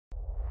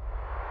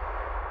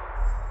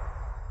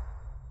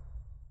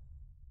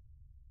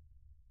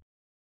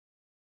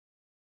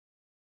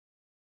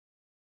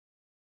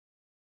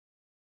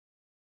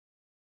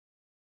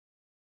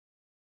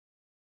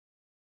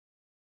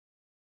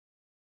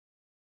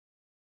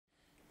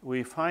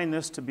We find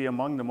this to be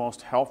among the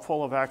most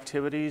helpful of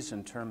activities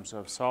in terms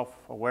of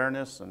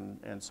self-awareness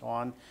and so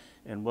on.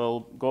 And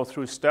we'll go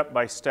through step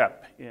by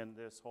step in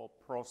this whole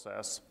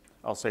process.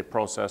 I'll say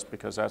process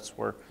because that's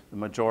where the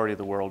majority of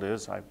the world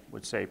is. I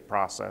would say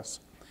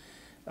process.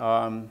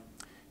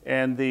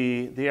 And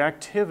the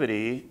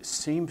activity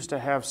seems to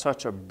have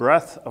such a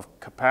breadth of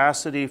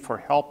capacity for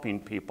helping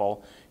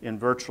people in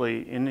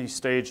virtually any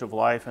stage of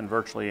life and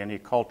virtually any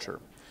culture.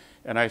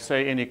 And I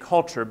say any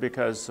culture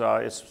because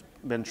it's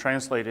been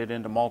translated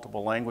into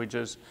multiple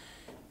languages.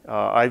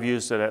 I've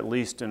used it at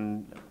least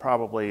in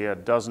probably a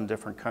dozen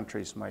different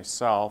countries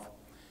myself,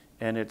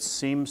 and it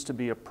seems to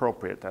be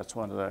appropriate. That's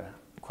one of the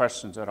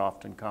questions that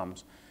often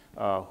comes.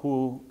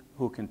 Who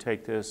can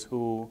take this?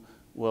 Who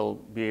will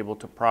be able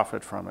to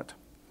profit from it?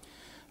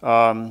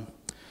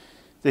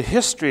 The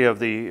history of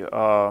the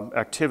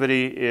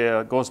activity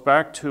goes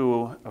back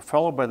to a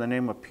fellow by the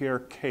name of Pierre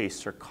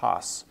Casse, or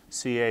Casse,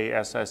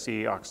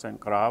 C-A-S-S-E,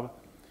 accent grave.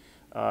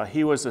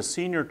 He was a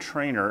senior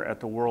trainer at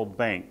the World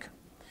Bank.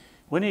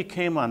 When he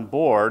came on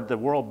board, the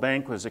World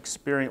Bank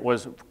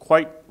was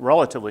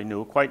relatively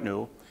new, quite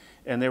new,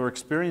 and they were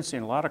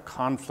experiencing a lot of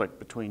conflict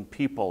between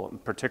people,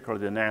 and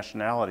particularly the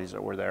nationalities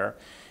that were there.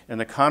 And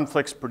the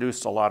conflicts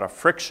produced a lot of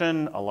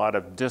friction, a lot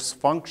of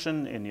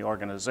dysfunction in the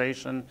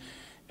organization,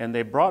 and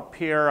they brought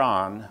Pierre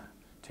on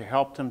to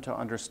help them to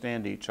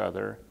understand each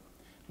other.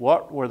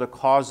 What were the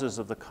causes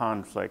of the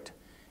conflict,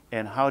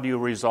 and how do you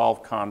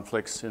resolve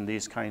conflicts in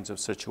these kinds of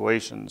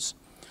situations?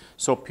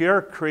 So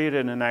Pierre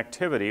created an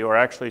activity, or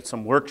actually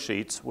some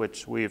worksheets,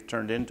 which we've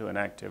turned into an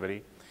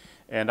activity.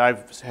 And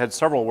I've had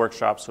several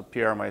workshops with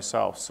Pierre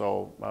myself,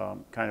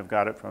 so kind of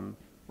got it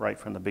right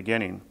from the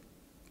beginning.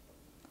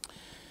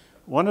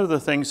 One of the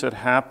things that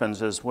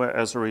happens is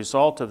as a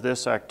result of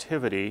this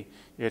activity,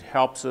 it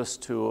helps us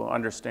to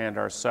understand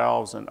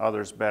ourselves and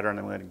others better, and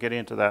I'm going to get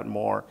into that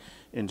more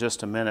in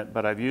just a minute,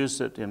 but I've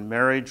used it in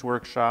marriage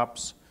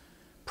workshops,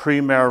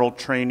 premarital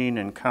training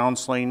and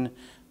counseling,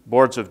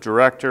 boards of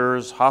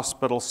directors,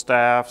 hospital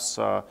staffs,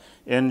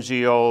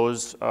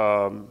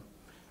 NGOs,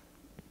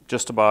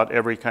 just about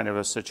every kind of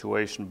a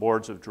situation,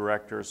 boards of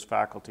directors,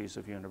 faculties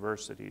of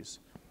universities.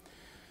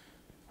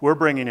 We're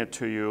bringing it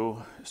to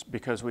you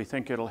because we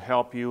think it'll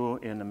help you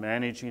in the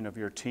managing of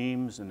your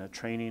teams and the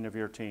training of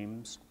your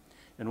teams.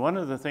 And one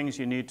of the things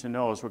you need to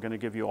know is we're going to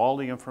give you all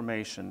the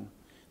information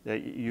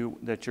that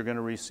you're going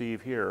to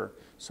receive here,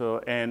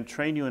 and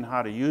train you in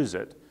how to use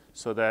it,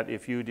 so that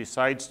if you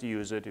decide to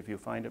use it, if you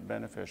find it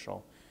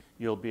beneficial,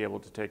 you'll be able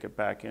to take it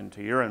back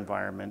into your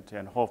environment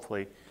and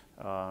hopefully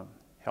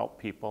help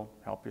people,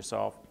 help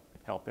yourself,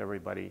 help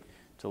everybody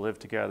to live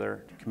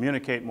together, to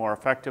communicate more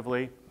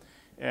effectively,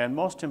 and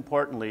most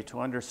importantly, to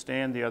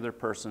understand the other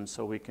person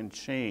so we can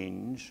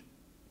change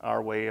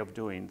our way of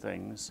doing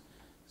things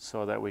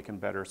so that we can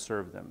better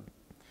serve them.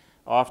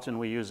 Often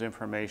we use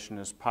information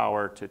as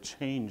power to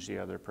change the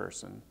other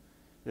person.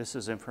 This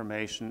is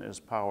information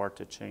as power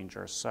to change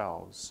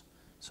ourselves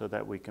so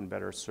that we can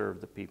better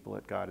serve the people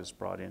that God has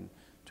brought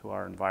into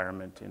our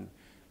environment and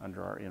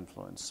under our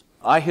influence.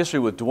 My history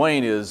with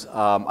Duane is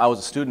I was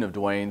a student of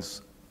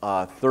Duane's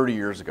 30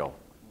 years ago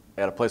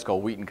at a place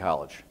called Wheaton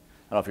College.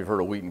 I don't know if you've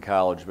heard of Wheaton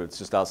College, but it's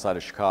just outside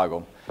of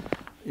Chicago.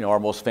 You know, our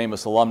most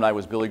famous alumni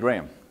was Billy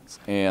Graham,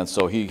 and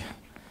so he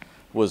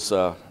was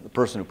the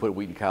person who put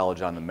Wheaton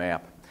College on the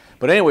map.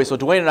 But anyway, so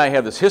Duane and I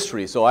have this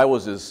history. So I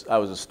was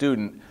a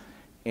student,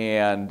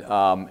 and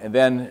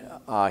then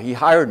he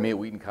hired me at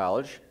Wheaton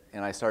College,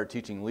 and I started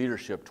teaching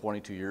leadership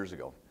 22 years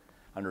ago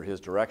under his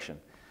direction.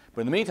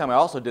 But in the meantime, I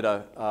also did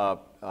a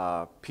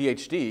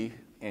PhD,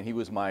 and he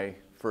was my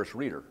first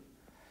reader.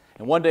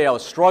 And one day I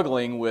was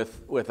struggling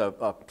with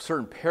a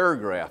certain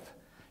paragraph.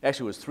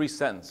 Actually, it was 3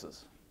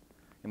 sentences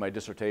in my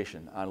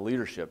dissertation on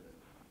leadership.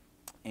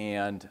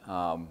 And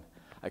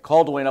I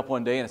called Duane up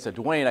one day and I said,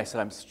 Duane,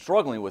 I'm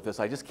struggling with this.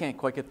 I just can't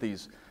quite get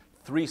these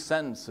 3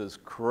 sentences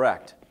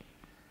correct.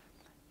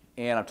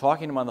 And I'm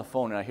talking to him on the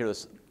phone, and I hear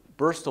this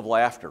burst of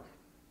laughter.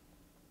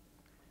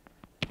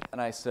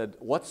 And I said,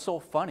 what's so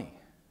funny?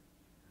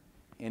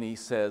 And he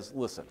says,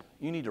 listen,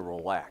 you need to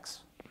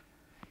relax. He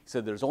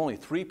said, there's only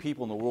 3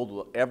 people in the world who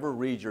will ever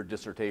read your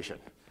dissertation,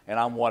 and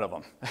I'm one of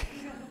them.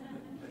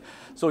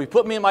 So he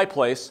put me in my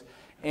place,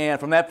 and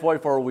from that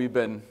point forward, we've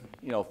been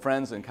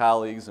friends and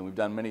colleagues, and we've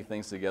done many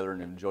things together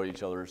and enjoyed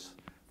each other's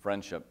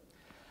friendship.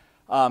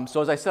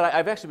 So as I said,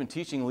 I've actually been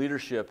teaching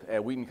leadership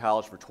at Wheaton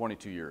College for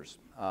 22 years.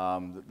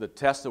 The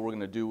test that we're going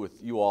to do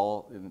with you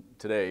all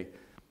today,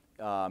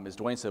 as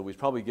Duane said, we've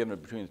probably given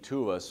it between the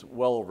two of us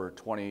well over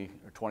 20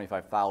 or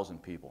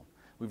 25,000 people.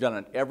 We've done it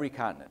on every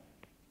continent.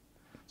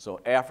 So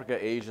Africa,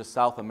 Asia,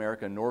 South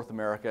America, North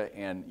America,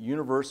 and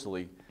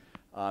universally,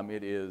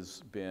 it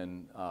has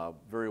been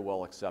very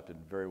well accepted,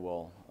 very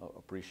well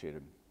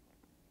appreciated.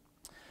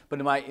 But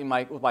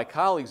with my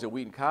colleagues at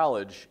Wheaton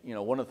College,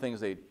 one of the things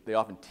they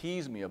often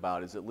tease me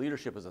about is that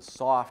leadership is a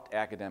soft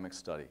academic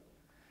study.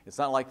 It's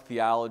not like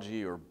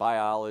theology or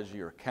biology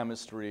or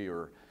chemistry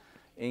or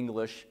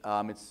English.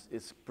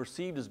 It's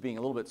perceived as being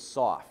a little bit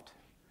soft.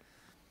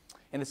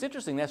 And it's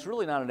interesting, that's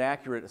really not an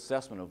accurate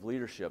assessment of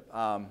leadership.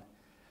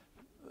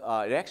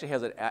 It actually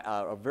has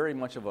a very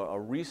much of a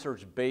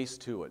research base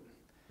to it.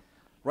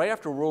 Right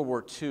after World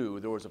War II,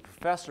 there was a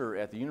professor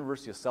at the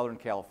University of Southern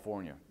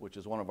California, which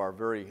is one of our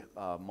very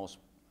most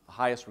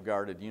highest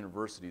regarded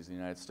universities in the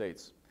United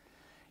States.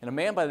 And a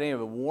man by the name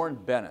of Warren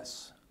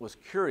Bennis was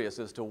curious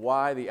as to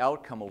why the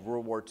outcome of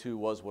World War II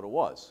was what it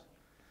was.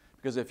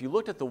 Because if you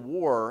looked at the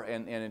war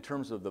and in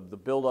terms of the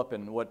buildup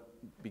and what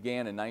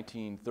began in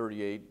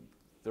 1938,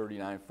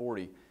 39,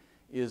 40,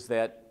 is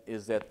that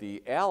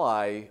the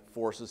Ally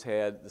forces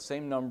had the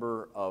same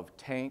number of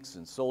tanks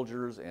and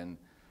soldiers and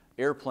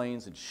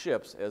airplanes and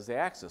ships as the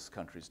Axis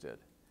countries did.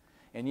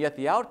 And yet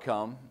the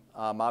outcome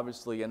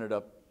obviously ended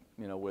up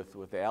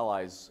with the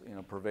Allies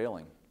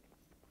prevailing.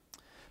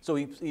 So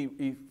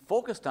he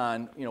focused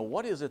on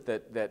what is it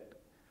that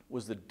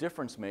was the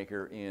difference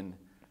maker in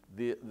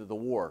the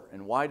war,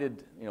 and why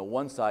did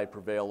one side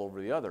prevail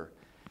over the other?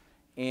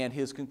 And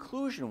his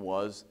conclusion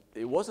was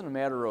it wasn't a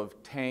matter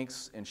of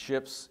tanks and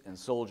ships and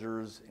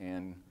soldiers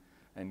and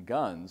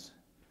guns,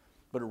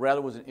 but it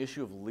rather was an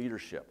issue of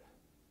leadership.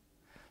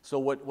 So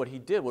what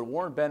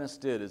Warren Bennis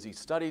did is he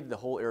studied the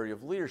whole area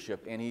of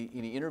leadership, and he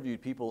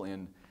interviewed people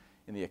in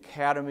the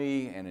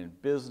academy and in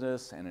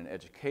business and in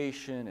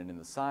education and in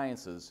the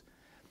sciences.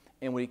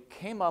 And what he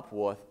came up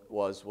with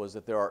was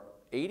that there are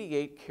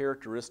 88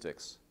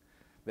 characteristics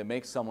that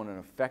make someone an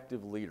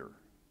effective leader.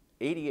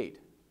 88.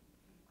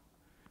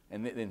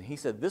 And then he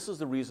said this is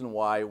the reason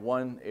why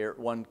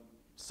one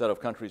set of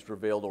countries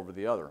prevailed over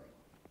the other.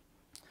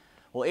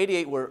 Well,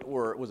 88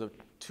 was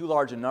too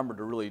large a number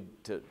to really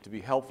to be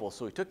helpful,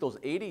 so he took those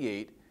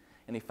 88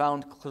 and he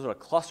found sort of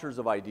clusters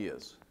of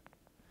ideas.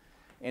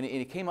 And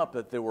he came up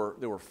that there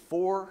were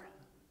 4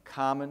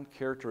 common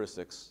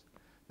characteristics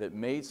that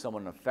made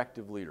someone an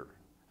effective leader.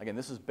 Again,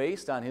 this is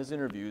based on his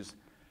interviews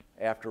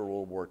after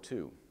World War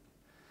II.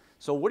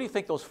 So what do you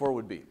think those 4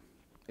 would be?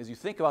 As you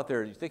think about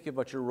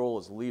your role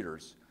as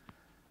leaders,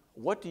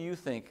 what do you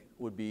think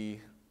would be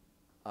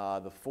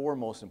the 4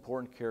 most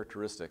important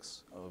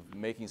characteristics of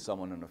making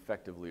someone an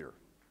effective leader?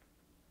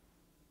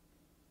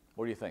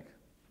 What do you think?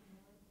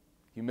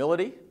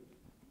 Humility?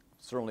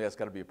 Certainly that's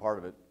got to be a part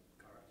of it.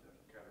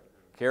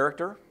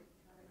 Character?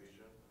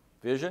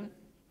 Vision?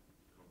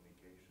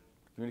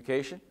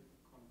 Communication?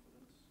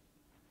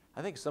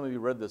 I think some of you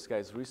read this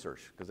guy's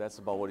research, because that's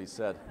about what he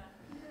said.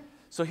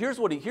 So here's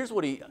what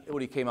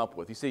he came up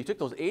with. He said he took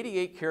those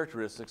 88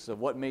 characteristics of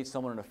what made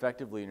someone an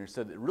effective leader and he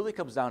said it really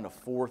comes down to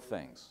 4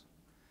 things.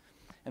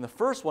 And the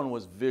first one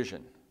was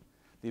vision.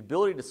 The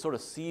ability to sort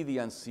of see the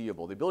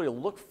unseeable, the ability to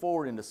look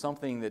forward into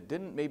something that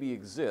didn't maybe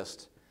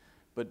exist,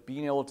 but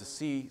being able to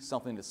see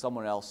something that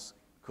someone else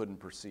couldn't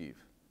perceive.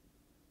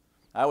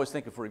 I always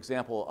think of, for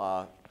example,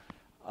 our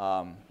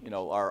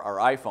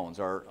iPhones,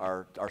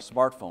 our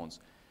smartphones.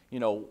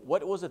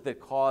 What was it that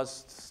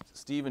caused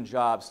Steve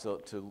Jobs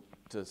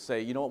to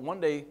say, one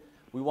day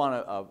we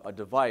want a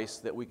device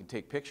that we can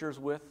take pictures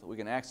with, we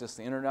can access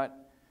the internet,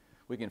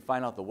 we can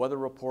find out the weather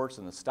reports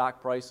and the stock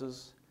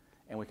prices,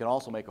 and we can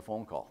also make a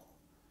phone call.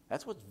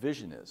 That's what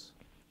vision is.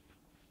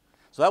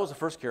 So that was the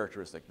first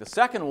characteristic. The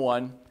second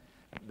one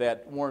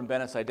that Warren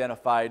Bennis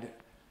identified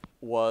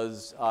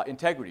was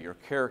integrity or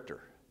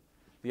character.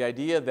 The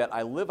idea that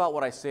I live out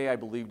what I say I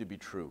believe to be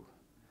true.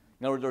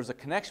 In other words, there's a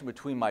connection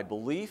between my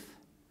belief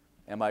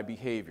and my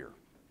behavior.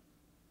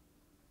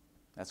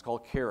 That's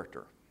called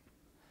character.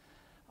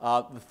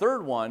 The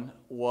third one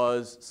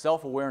was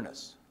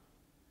self-awareness.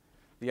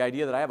 The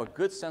idea that I have a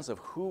good sense of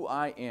who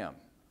I am.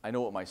 I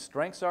know what my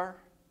strengths are,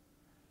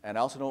 and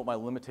I also know what my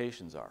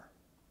limitations are.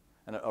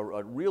 And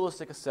a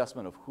realistic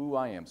assessment of who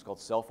I am is called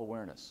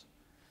self-awareness.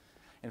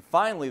 And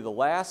finally, the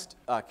last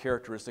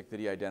characteristic that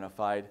he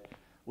identified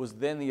was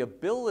then the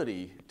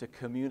ability to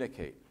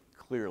communicate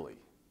clearly.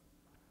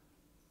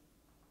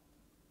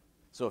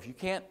 So if you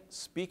can't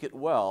speak it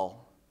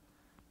well,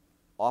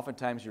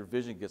 oftentimes your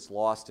vision gets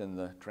lost in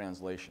the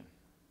translation.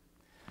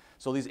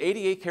 So these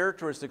 88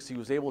 characteristics he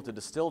was able to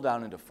distill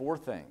down into 4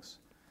 things: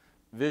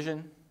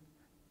 vision,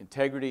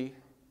 integrity,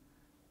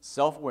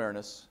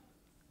 self-awareness,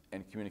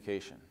 and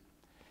communication.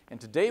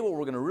 And today what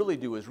we're going to really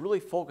do is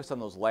really focus on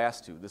those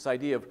last 2. This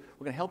idea of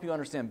we're going to help you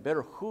understand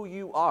better who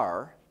you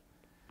are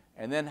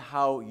and then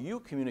how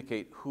you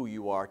communicate who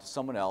you are to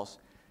someone else,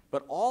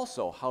 but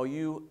also how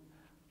you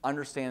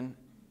understand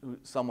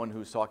someone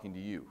who's talking to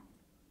you.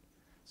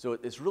 So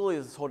it's really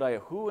this whole idea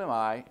of who am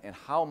I and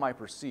how am I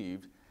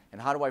perceived and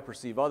how do I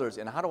perceive others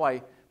and how do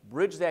I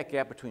bridge that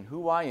gap between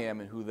who I am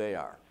and who they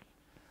are.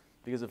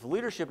 Because if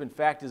leadership in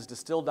fact is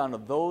distilled down to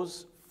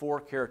those 4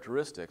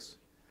 characteristics,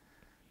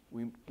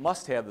 we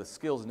must have the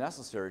skills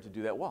necessary to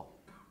do that well.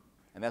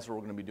 And that's what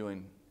we're going to be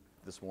doing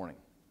this morning.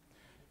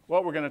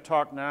 What we're going to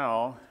talk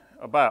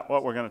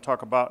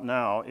about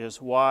now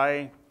is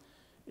why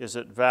is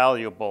it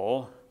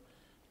valuable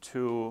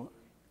to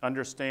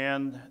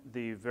understand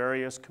the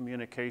various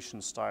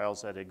communication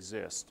styles that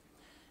exist.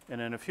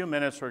 And in a few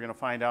minutes we're going to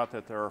find out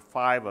that there are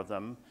 5 of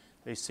them.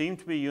 They seem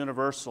to be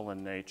universal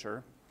in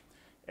nature,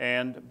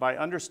 and by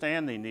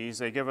understanding these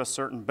they give us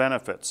certain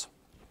benefits.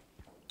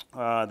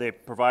 They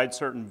provide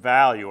certain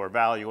value or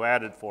value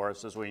added for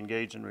us as we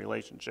engage in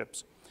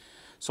relationships.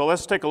 So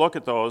let's take a look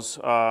at those.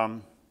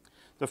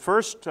 The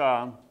first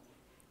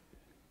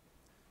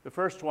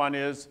one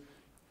is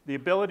the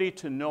ability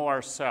to know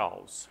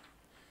ourselves.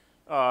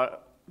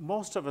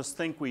 Most of us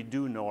think we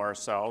do know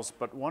ourselves,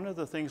 but one of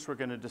the things we're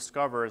going to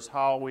discover is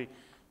how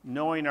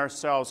knowing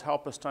ourselves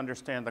help us to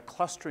understand the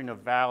clustering of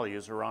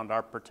values around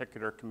our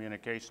particular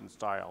communication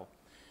style.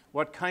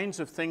 What kinds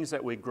of things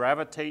that we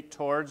gravitate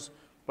towards,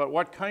 but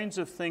what kinds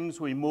of things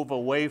we move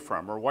away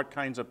from, or what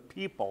kinds of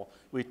people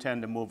we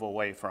tend to move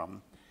away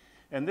from.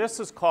 And this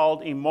is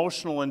called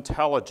emotional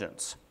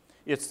intelligence.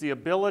 It's the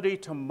ability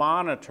to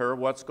monitor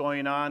what's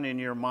going on in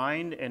your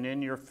mind and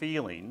in your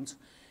feelings.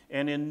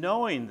 And in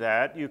knowing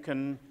that, you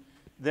can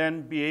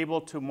then be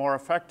able to more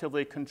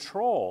effectively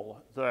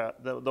control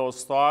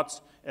those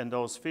thoughts and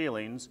those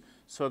feelings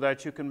so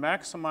that you can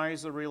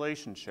maximize the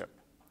relationship.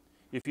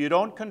 If you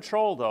don't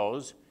control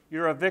those,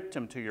 you're a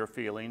victim to your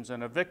feelings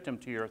and a victim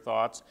to your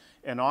thoughts,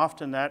 and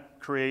often that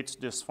creates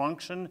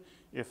dysfunction,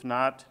 if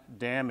not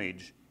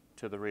damage,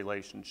 to the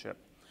relationship.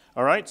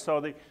 All right, so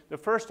the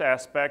first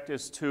aspect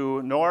is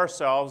to know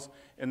ourselves,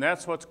 and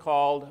that's what's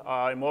called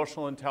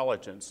emotional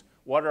intelligence.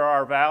 What are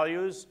our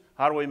values?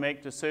 How do we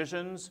make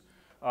decisions?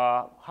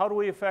 How do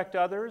we affect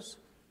others?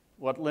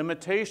 What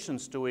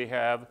limitations do we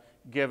have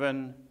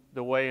given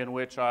the way in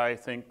which I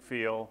think,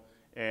 feel,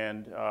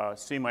 and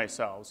see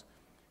myself?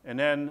 And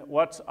then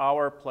what's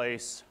our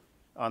place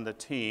on the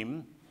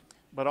team,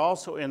 but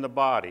also in the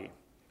body?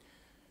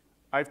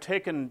 I've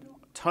taken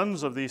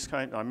tons of these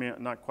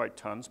not quite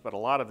tons, but a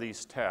lot of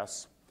these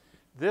tests.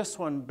 This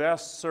one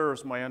best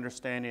serves my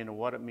understanding of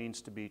what it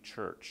means to be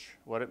church,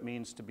 what it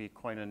means to be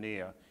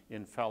koinonia,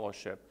 in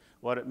fellowship,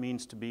 what it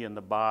means to be in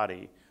the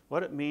body,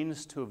 what it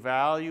means to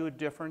value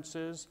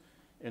differences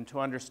and to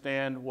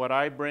understand what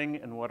I bring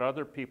and what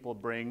other people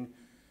bring,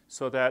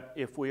 so that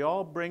if we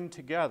all bring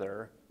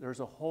together, there's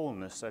a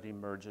wholeness that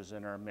emerges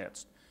in our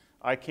midst.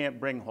 I can't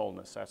bring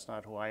wholeness, that's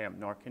not who I am,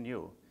 nor can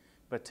you.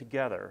 But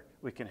together,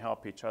 we can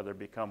help each other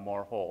become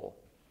more whole.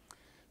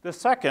 The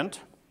second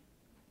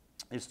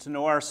is to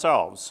know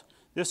ourselves.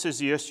 This is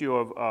the issue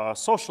of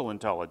social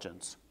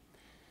intelligence.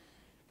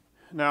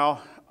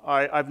 Now,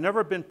 I've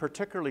never been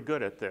particularly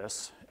good at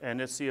this,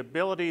 and it's the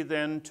ability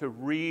then to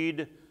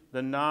read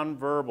the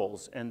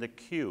nonverbals and the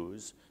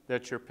cues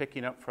that you're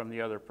picking up from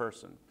the other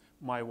person.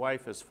 My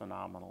wife is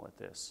phenomenal at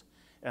this,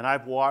 and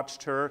I've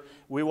watched her.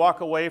 We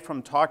walk away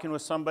from talking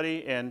with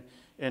somebody,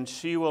 and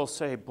she will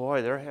say,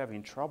 boy, they're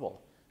having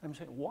trouble. I'm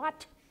saying,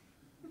 what?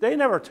 They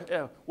never,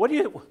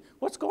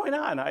 what's going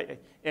on?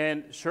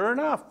 And sure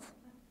enough,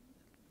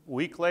 a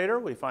week later,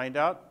 we find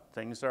out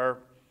things are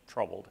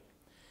troubled.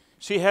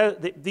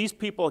 These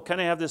people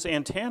kind of have this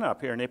antenna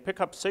up here, and they pick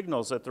up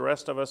signals that the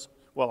rest of us,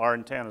 well, our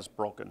antenna's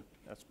broken.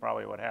 That's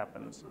probably what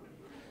happens.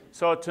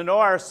 So to know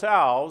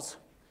ourselves,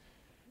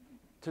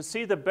 to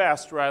see the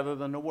best rather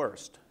than the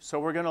worst. So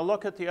we're going to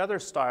look at the other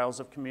styles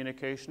of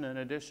communication in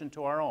addition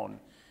to our own.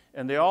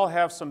 And they all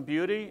have some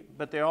beauty,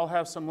 but they all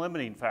have some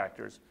limiting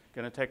factors.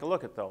 Going to take a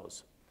look at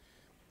those.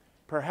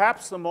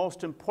 Perhaps the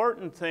most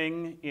important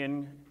thing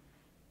in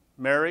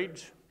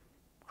marriage,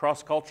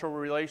 cross-cultural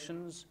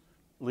relations,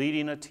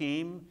 leading a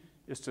team,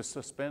 is to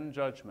suspend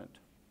judgment.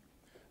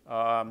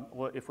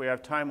 If we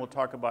have time, we'll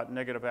talk about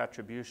negative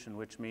attribution,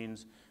 which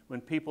means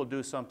when people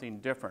do something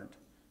different,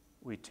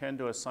 we tend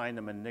to assign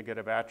them a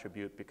negative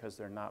attribute because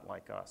they're not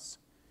like us.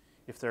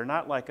 If they're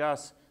not like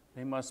us,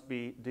 they must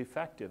be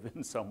defective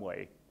in some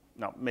way.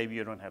 Now, maybe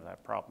you don't have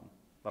that problem,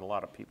 but a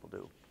lot of people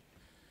do.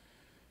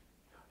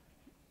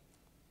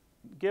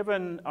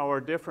 Given our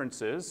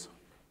differences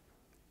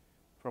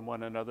from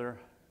one another,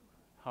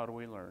 how do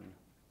we learn?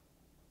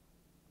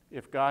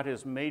 If God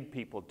has made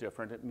people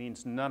different, it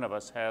means none of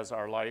us has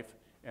our life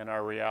and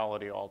our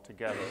reality all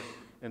together.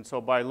 And so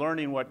by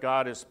learning what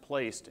God has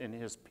placed in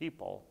His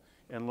people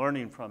and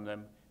learning from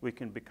them, we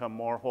can become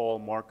more whole,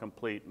 more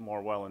complete,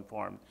 more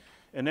well-informed.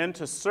 And then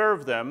to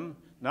serve them,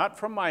 not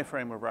from my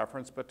frame of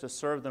reference, but to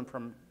serve them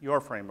from your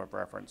frame of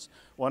reference.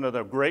 One of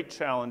the great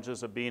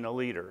challenges of being a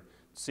leader,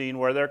 seeing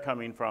where they're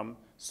coming from,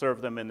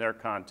 serve them in their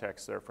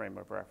context, their frame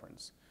of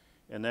reference.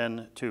 And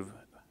then to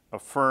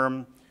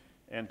affirm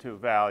and to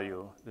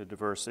value the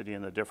diversity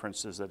and the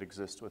differences that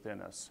exist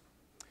within us.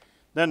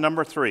 Then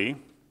number 3,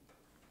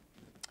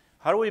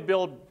 how do we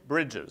build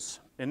bridges?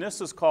 And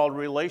this is called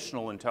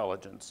relational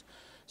intelligence.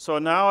 So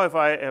now if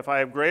I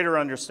have greater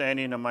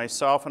understanding of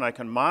myself and I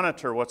can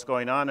monitor what's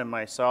going on in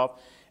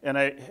myself, and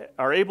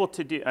I'm able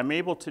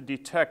to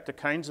detect the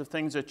kinds of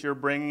things that you're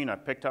bringing. I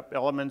picked up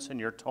elements in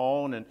your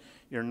tone and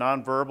your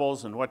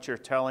nonverbals and what you're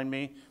telling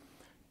me.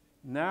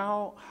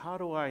 Now, how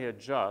do I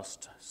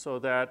adjust so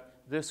that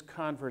this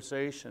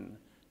conversation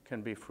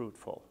can be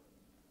fruitful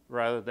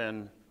rather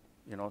than,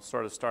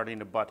 sort of starting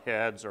to butt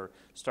heads or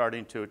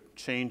starting to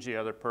change the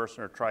other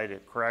person or try to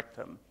correct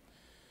them?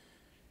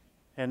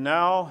 And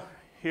now,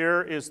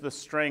 here is the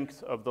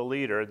strength of the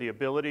leader, the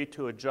ability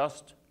to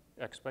adjust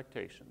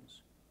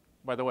expectations.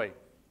 By the way,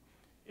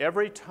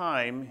 every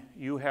time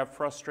you have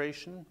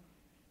frustration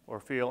or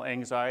feel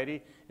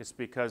anxiety, it's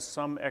because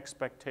some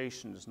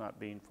expectation is not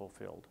being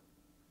fulfilled.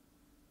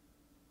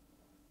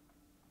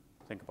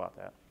 Think about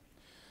that.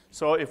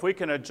 So if we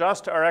can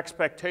adjust our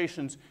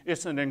expectations,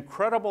 it's an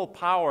incredible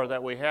power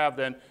that we have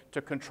then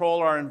to control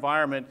our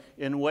environment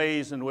in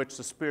ways in which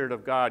the Spirit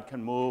of God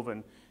can move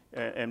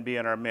and be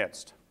in our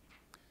midst.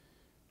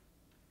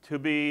 To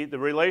be the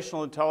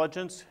relational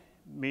intelligence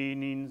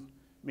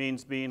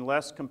means being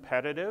less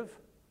competitive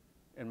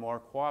and more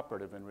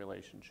cooperative in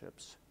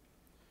relationships.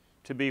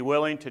 To be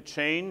willing to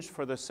change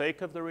for the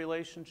sake of the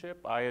relationship.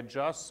 I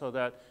adjust so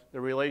that the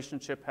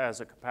relationship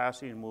has a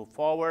capacity to move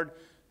forward,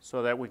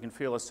 so that we can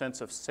feel a sense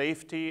of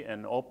safety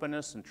and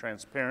openness and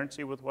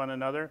transparency with one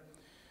another.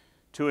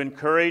 To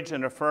encourage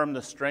and affirm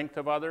the strength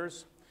of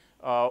others.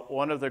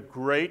 One of the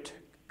great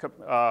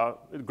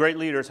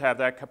leaders have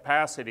that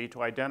capacity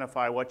to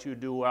identify what you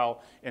do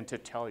well and to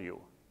tell you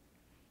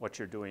what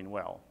you're doing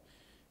well.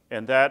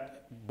 And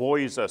that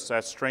buoys us,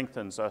 that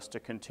strengthens us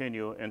to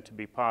continue and to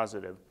be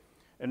positive.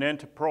 And then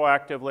to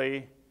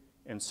proactively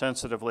and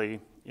sensitively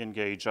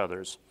engage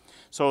others.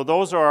 So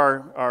those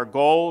are our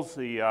goals,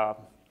 the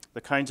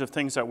kinds of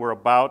things that we're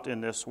about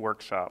in this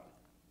workshop.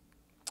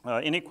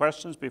 Any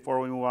questions before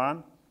we move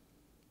on?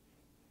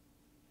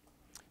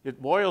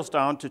 It boils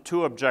down to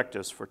two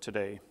objectives for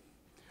today.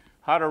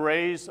 How to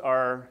raise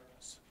our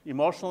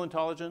emotional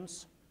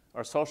intelligence,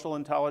 our social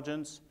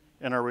intelligence,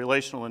 and our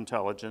relational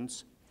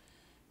intelligence.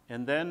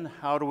 And then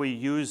how do we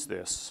use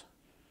this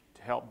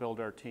to help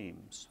build our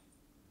teams?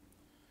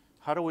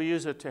 How do we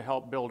use it to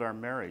help build our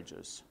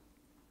marriages?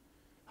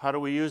 How do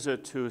we use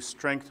it to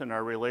strengthen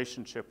our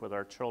relationship with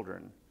our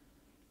children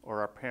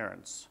or our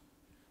parents?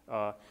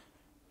 There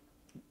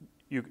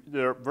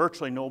are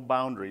virtually no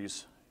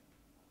boundaries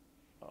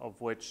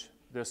of which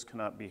this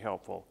cannot be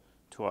helpful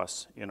to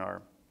us in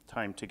our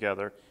time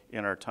together,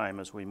 in our time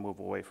as we move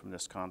away from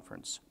this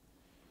conference.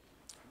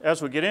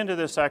 As we get into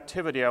this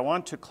activity, I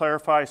want to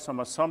clarify some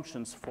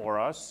assumptions for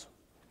us.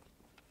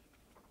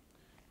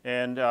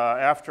 And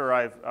after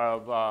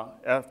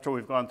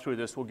we've gone through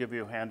this, we'll give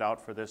you a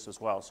handout for this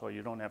as well, so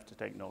you don't have to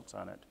take notes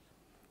on it.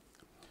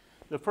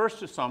 The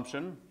first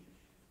assumption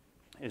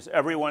is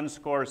everyone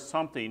scores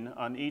something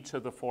on each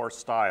of the 4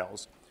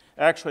 styles.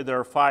 Actually, there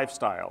are 5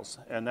 styles,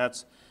 and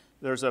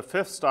there's a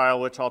 5th style,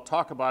 which I'll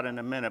talk about in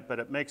a minute, but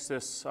it makes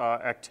this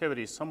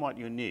activity somewhat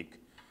unique.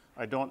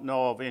 I don't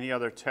know of any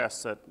other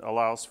test that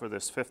allows for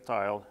this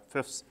 5th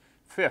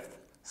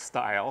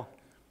style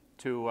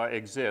to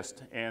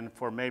exist, and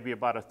for maybe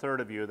about a third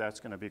of you, that's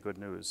going to be good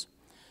news.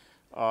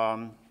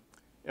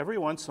 Every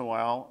once in a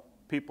while,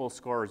 people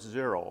score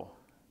 0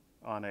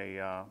 on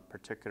a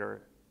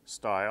particular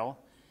style,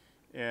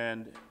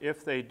 and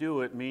if they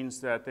do, it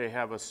means that they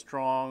have a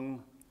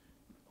strong,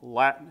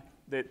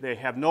 they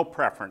have no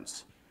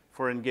preference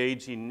for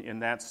engaging in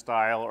that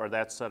style or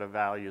that set of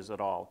values at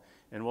all.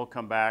 And we'll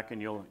come back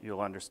and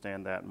you'll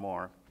understand that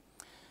more.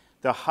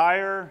 The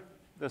higher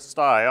the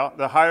style,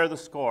 the higher the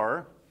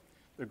score,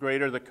 the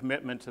greater the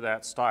commitment to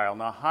that style.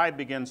 Now, high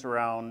begins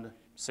around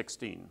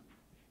 16.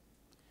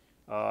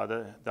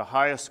 The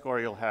highest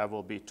score you'll have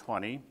will be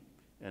 20,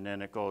 and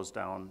then it goes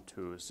down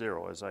to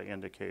 0, as I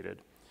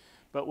indicated.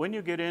 But when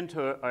you get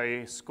into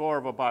a score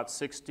of about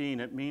 16,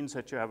 it means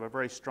that you have a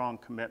very strong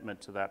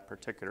commitment to that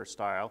particular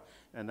style,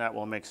 and that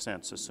will make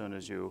sense as soon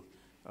as you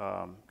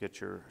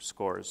get your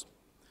scores.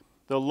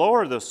 The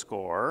lower the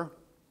score,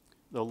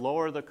 the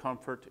lower the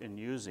comfort in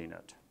using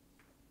it.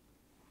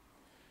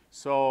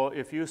 So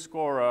if you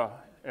score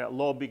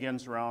low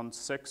begins around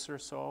 6 or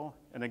so,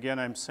 and again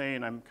I'm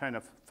saying I'm kind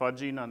of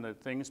fudging on the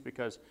things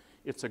because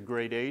it's a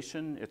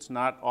gradation. It's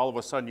not all of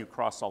a sudden you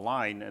cross a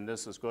line and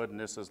this is good and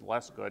this is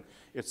less good.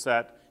 It's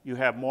that you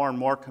have more and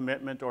more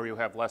commitment or you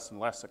have less and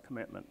less of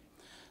commitment.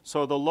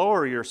 So the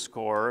lower your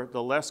score,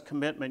 the less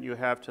commitment you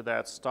have to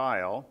that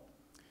style,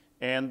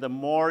 and the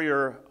more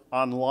you're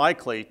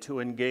unlikely to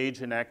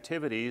engage in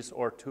activities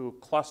or to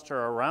cluster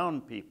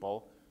around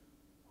people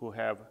who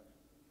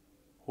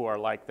are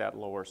like that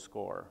lower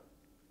score.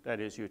 That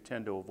is, you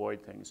tend to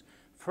avoid things.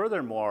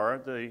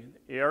 Furthermore, the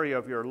area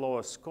of your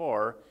lowest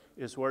score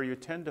is where you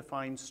tend to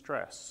find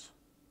stress.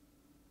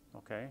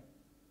 Okay?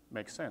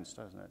 Makes sense,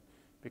 doesn't it?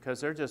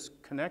 Because they're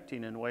just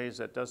connecting in ways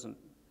that doesn't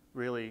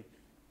really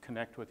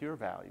connect with your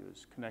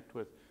values, connect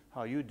with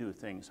how you do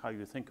things, how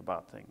you think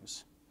about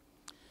things.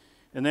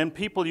 And then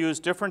people use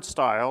different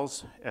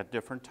styles at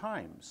different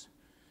times.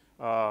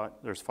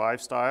 There's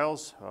 5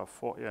 styles,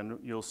 and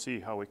you'll see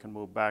how we can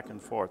move back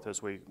and forth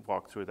as we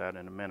walk through that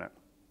in a minute.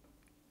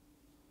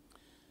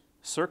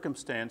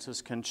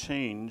 Circumstances can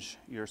change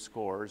your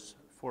scores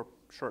for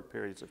short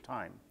periods of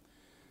time.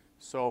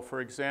 So,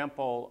 for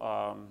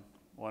example,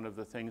 one of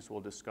the things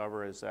we'll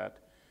discover is that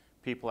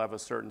people have a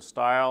certain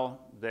style.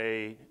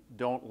 They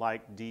don't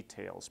like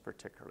details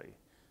particularly.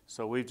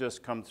 So we've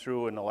just come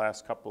through in the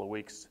last couple of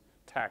weeks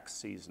tax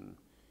season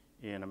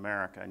in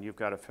America, and you've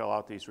got to fill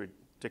out these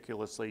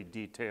ridiculously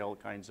detailed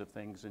kinds of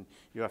things, and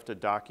you have to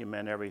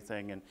document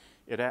everything, and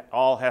it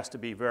all has to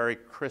be very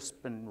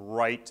crisp and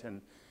right,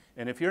 and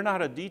And if you're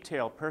not a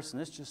detail person,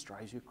 this just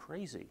drives you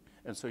crazy.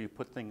 And so you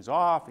put things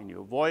off and you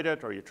avoid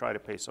it, or you try to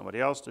pay somebody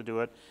else to do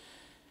it.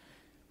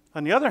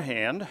 On the other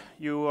hand,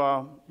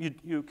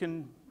 you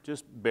can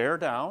just bear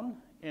down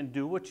and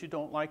do what you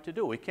don't like to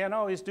do. We can't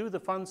always do the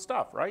fun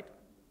stuff, right?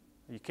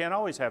 You can't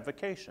always have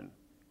vacation.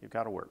 You've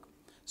got to work.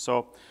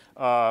 So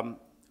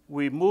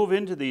we move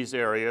into these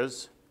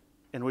areas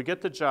and we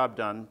get the job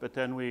done, but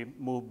then we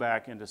move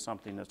back into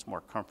something that's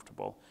more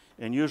comfortable.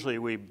 And usually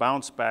we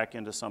bounce back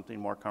into something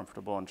more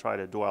comfortable and try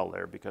to dwell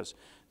there, because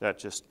that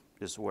just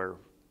is where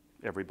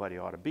everybody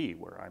ought to be.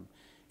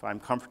 If I'm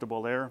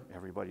comfortable there,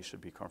 everybody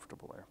should be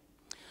comfortable there.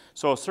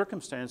 So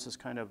circumstances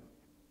kind of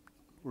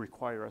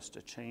require us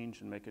to change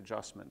and make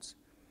adjustments.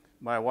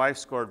 My wife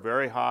scored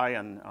very high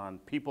on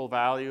people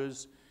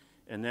values,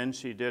 and then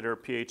she did her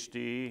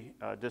PhD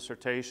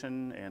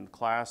dissertation and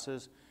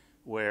classes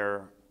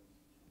where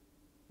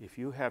if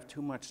you have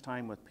too much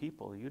time with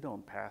people, you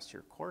don't pass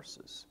your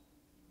courses.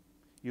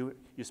 You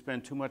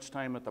spend too much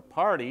time at the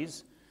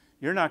parties,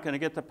 you're not going to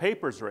get the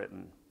papers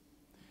written.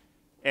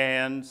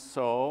 And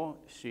so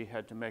she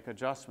had to make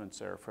adjustments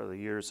there for the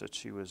years that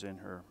she was in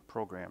her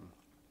program.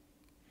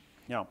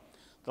 Now,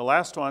 the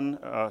last one,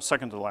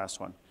 second to the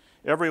last one,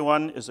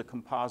 everyone is a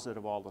composite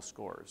of all the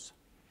scores.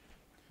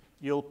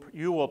 You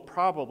will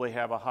probably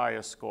have a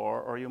highest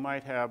score, or you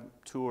might have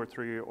 2 or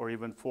 3 or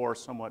even 4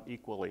 somewhat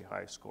equally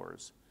high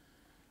scores.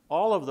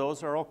 All of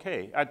those are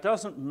okay. It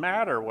doesn't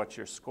matter what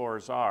your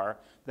scores are.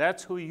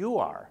 That's who you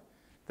are.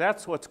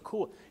 That's what's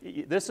cool.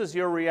 This is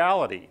your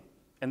reality,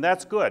 and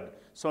that's good.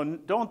 So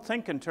don't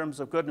think in terms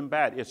of good and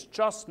bad. It's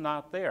just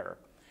not there.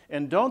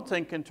 And don't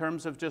think in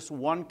terms of just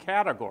one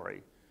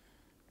category,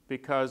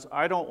 because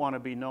I don't want to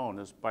be known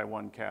as by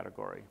one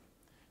category.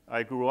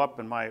 I grew up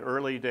in my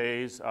early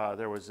days.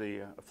 There was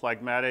the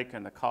phlegmatic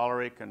and the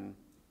choleric, and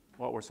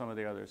what were some of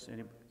the others?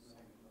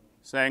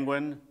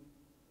 Sanguine.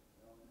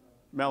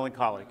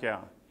 Melancholic,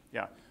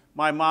 yeah.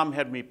 My mom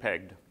had me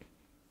pegged.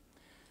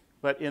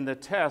 But in the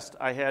test,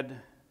 I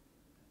had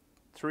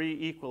 3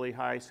 equally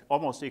high,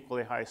 almost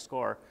equally high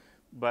score,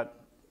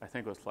 but I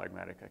think it was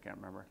phlegmatic, I can't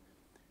remember.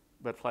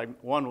 But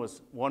one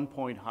was 1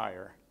 point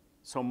higher.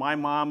 So my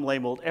mom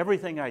labeled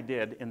everything I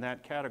did in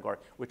that category,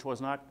 which was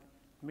not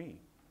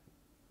me.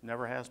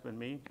 Never has been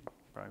me,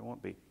 probably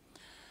won't be.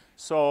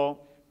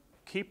 So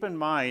keep in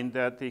mind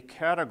that the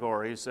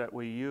categories that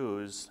we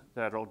use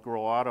that'll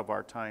grow out of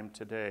our time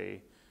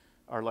today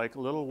are like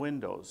little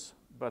windows,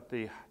 but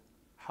the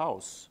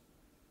house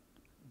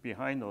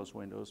behind those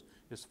windows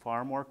is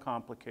far more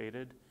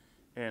complicated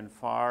and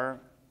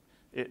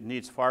it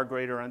needs far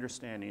greater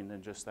understanding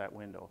than just that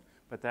window.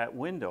 But that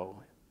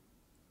window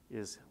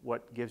is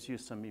what gives you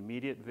some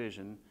immediate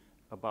vision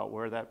about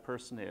where that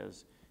person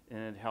is, and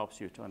it helps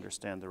you to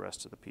understand the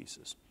rest of the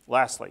pieces.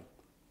 Lastly,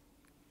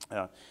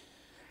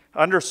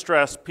 under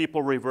stress,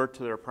 people revert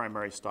to their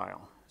primary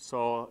style.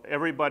 So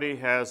everybody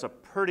has a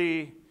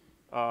pretty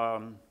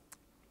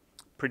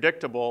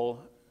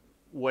predictable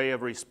way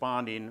of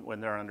responding when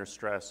they're under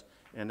stress,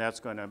 and that's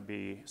going to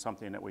be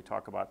something that we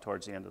talk about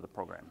towards the end of the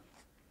program.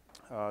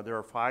 There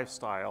are 5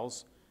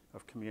 styles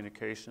of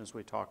communication as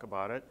we talk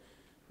about it.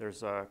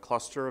 There's a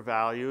cluster of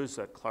values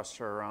that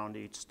cluster around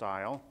each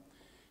style,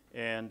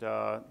 and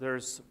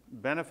there's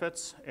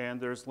benefits and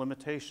there's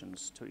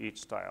limitations to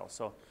each style.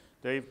 So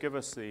Dave, give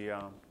us the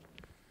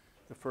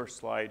first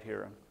slide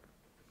here.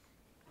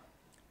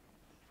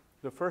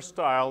 The first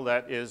style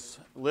that is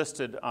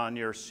listed on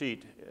your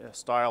sheet,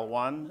 style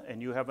 1,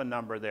 and you have a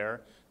number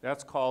there,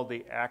 that's called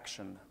the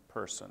action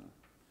person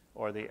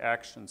or the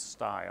action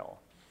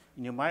style.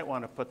 And you might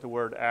want to put the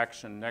word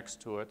action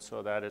next to it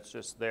so that it's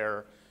just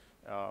there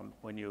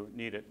when you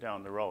need it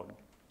down the road.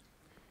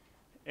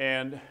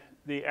 And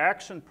the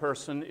action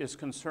person is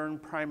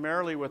concerned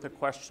primarily with the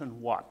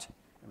question, what?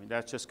 I mean,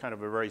 that's just kind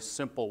of a very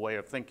simple way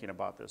of thinking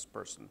about this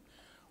person.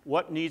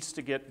 What needs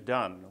to get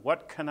done?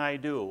 What can I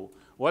do?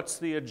 What's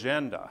the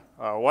agenda?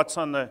 What's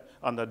on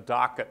the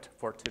docket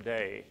for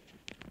today?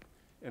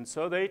 And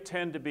so they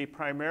tend to be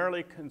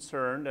primarily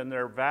concerned, and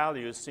their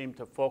values seem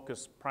to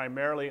focus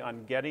primarily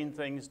on getting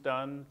things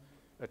done,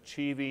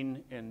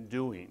 achieving, and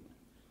doing.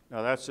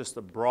 Now that's just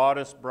the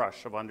broadest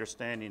brush of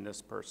understanding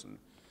this person.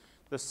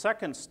 The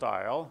second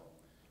style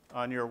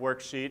on your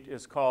worksheet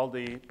is called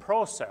the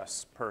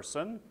process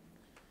person.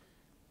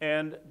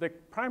 And the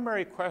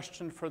primary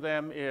question for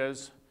them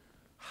is,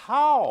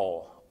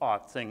 how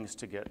ought things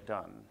to get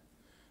done?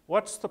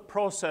 What's the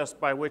process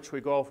by which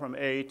we go from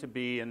A to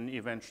B and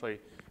eventually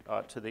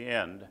to the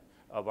end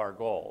of our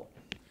goal?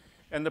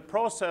 And the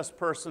process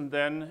person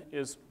then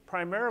is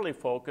primarily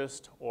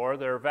focused, or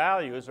their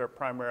values are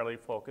primarily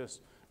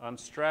focused on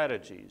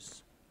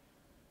strategies,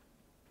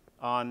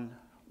 on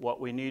what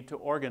we need to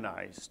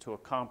organize to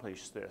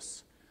accomplish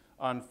this,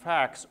 on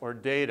facts or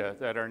data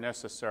that are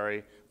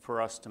necessary for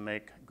us to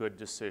make good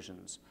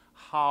decisions.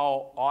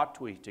 How ought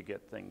we to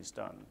get things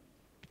done?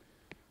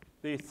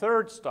 The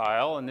third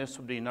style, and this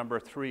would be number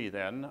 3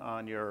 then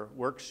on your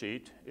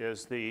worksheet,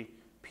 is the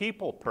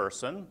people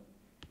person.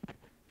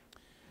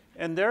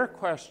 And their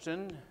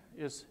question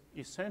is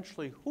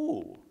essentially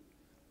who?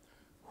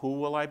 Who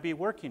will I be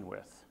working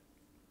with?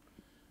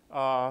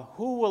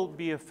 Who will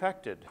be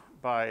affected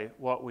by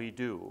what we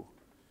do?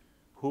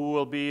 Who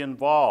will be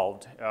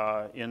involved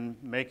in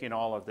making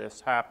all of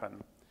this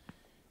happen?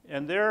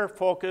 And their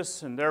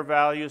focus and their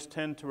values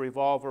tend to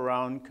revolve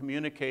around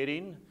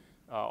communicating,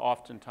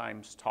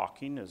 oftentimes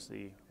talking is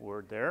the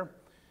word there,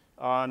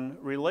 on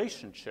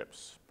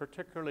relationships,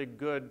 particularly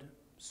good,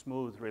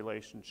 smooth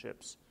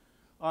relationships,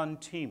 on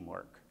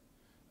teamwork,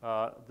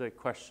 the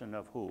question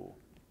of who.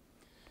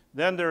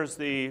 Then there's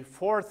the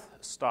fourth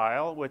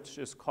style, which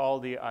is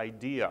called the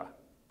idea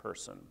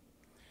person.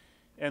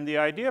 And the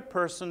idea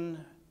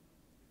person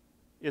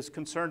is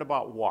concerned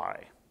about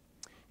why.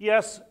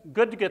 Yes,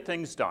 good to get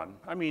things done.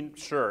 I mean,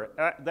 sure,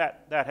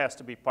 that has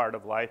to be part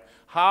of life.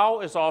 How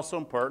is also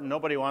important.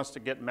 Nobody wants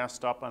to get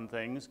messed up on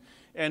things.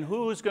 And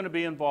who's going to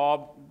be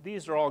involved,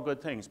 these are all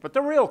good things. But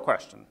the real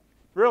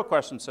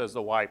question says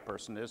the why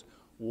person is,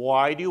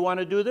 why do you want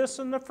to do this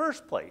in the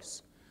first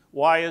place?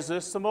 Why is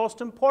this the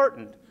most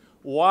important?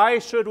 Why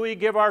should we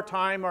give our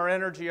time, our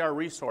energy, our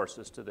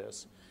resources to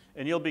this?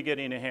 And you'll be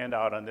getting a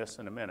handout on this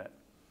in a minute.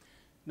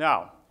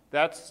 Now,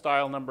 that's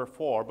style number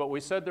 4, but we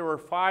said there were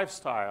 5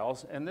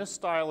 styles, and this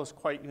style is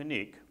quite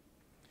unique.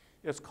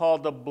 It's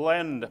called the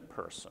blend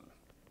person,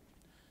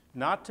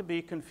 not to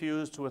be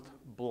confused with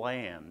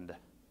bland.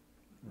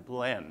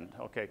 Blend,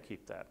 okay,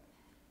 keep that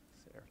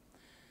there.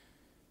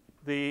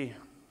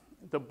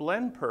 The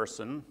blend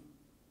person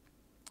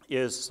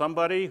is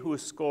somebody who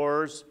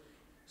scores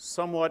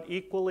somewhat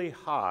equally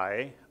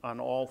high on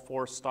all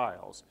 4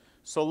 styles.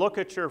 So look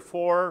at your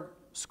 4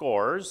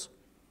 scores.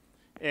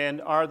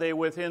 And are they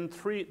within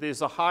 3, there's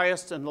the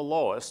highest and the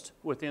lowest,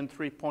 within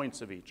 3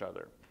 points of each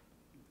other?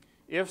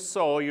 If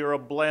so, you're a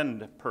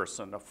blend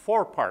person, a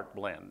 4-part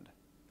blend.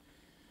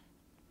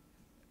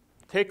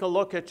 Take a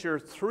look at your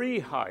 3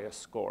 highest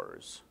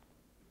scores.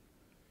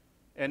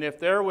 And if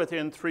they're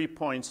within 3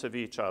 points of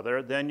each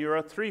other, then you're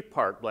a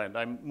 3-part blend.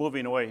 I'm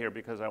moving away here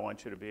because I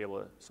want you to be able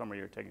to, some of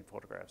you are taking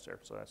photographs there,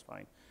 so that's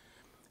fine.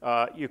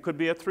 You could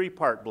be a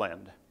 3-part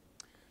blend.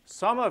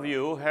 Some of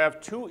you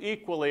have 2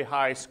 equally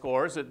high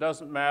scores. It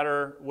doesn't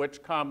matter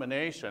which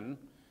combination.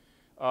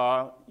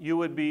 You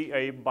would be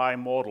a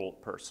bimodal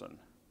person.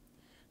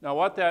 Now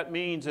what that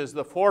means is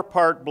the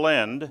 4-part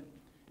blend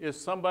is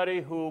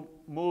somebody who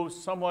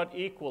moves somewhat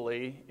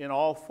equally in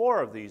all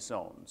 4 of these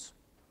zones.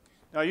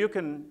 Now you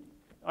can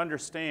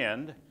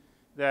understand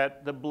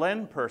that the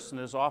blend person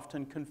is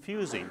often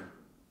confusing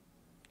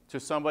to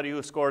somebody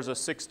who scores a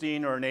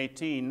 16 or an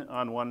 18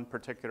 on one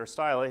particular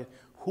style.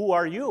 Who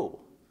are you?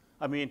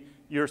 I mean,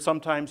 you're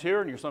sometimes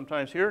here, and you're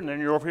sometimes here, and then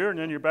you're over here, and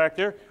then you're back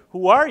there.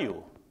 Who are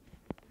you?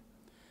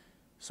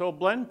 So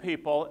blend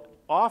people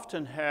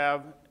often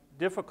have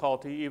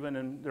difficulty even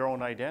in their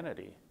own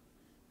identity,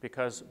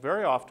 because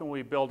very often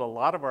we build a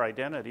lot of our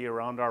identity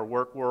around our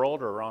work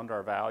world or around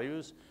our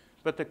values,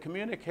 but the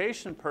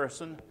communication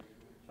person,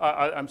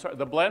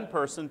 the blend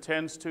person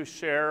tends to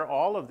share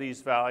all of these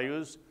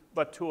values,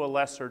 but to a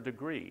lesser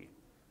degree.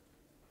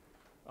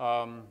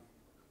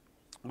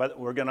 But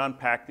we're going to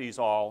unpack these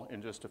all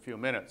in just a few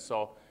minutes,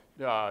 so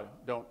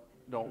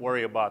don't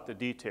worry about the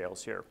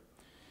details here.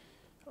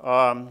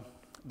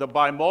 The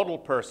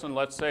bimodal person,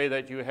 let's say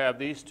that you have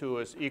these 2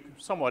 as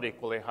somewhat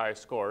equally high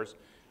scores,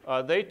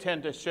 they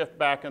tend to shift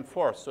back and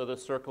forth, so the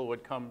circle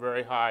would come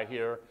very high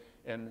here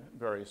and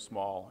very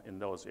small in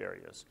those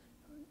areas.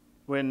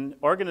 When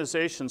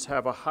organizations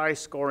have a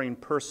high-scoring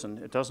person,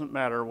 it doesn't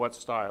matter what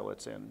style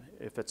it's in.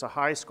 If it's a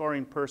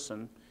high-scoring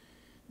person,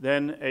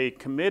 then a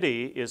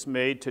committee is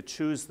made to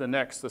choose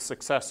the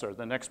successor,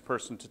 the next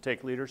person to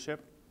take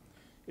leadership.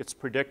 It's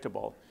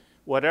predictable.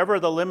 Whatever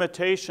the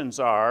limitations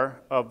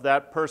are of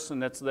that person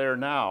that's there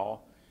now,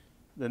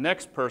 the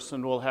next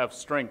person will have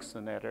strengths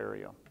in that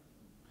area.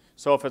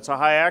 So if it's a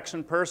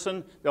high-action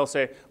person, they'll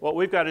say, what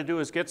we've got to do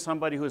is get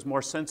somebody who's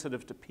more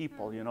sensitive to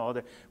people. You know,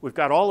 we've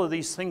got all of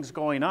these things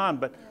going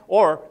on,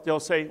 or they'll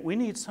say, we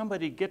need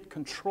somebody to get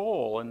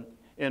control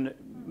and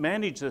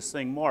manage this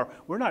thing more.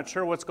 We're not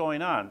sure what's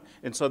going on.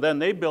 And so then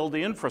they build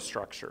the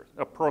infrastructure,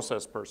 a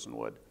process person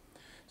would.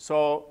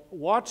 So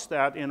watch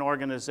that in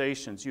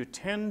organizations. You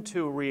tend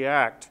to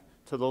react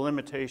to the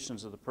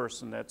limitations of the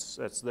person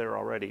that's there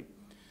already.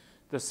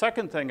 The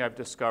second thing I've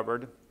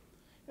discovered,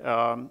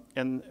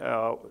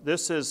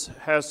 this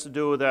has to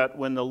do with that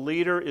when the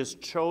leader is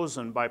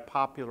chosen by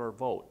popular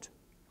vote,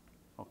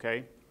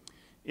 okay?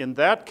 In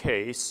that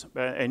case,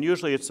 and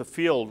usually it's a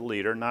field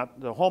leader, not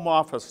the home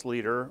office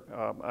leader,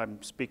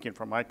 I'm speaking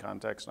from my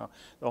context now,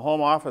 the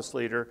home office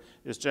leader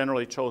is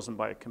generally chosen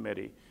by a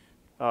committee.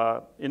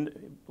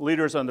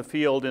 Leaders on the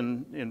field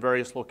in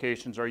various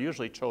locations are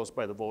usually chosen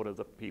by the vote of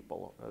the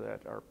people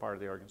that are part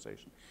of the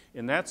organization.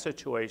 In that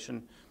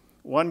situation,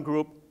 one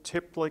group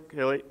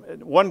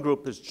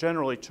is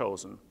generally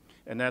chosen,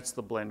 and that's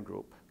the blend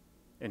group.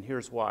 And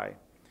here's why.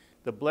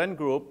 The blend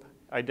group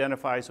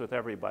identifies with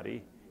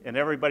everybody, and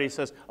everybody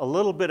says, a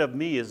little bit of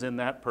me is in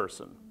that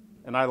person,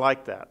 and I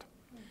like that.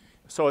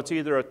 So it's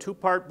either a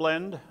 2-part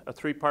blend, a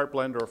 3-part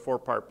blend, or a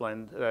 4-part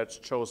blend that's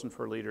chosen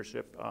for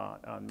leadership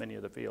on many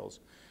of the fields.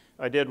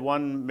 I did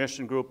one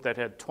mission group that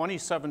had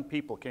 27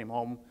 people came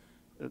home,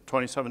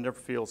 27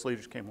 different fields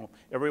leaders came home.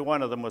 Every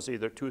one of them was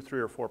either 2, 3,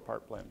 or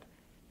 4-part blend.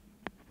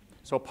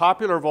 So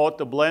popular vote,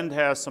 the blend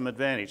has some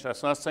advantage.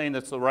 That's not saying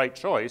it's the right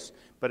choice,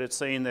 but it's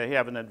saying they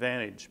have an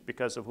advantage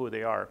because of who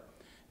they are.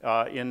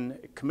 In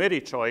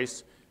committee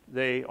choice,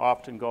 they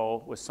often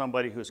go with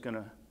somebody who's going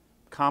to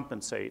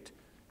compensate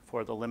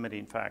for the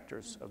limiting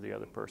factors of the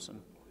other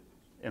person.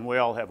 And we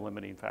all have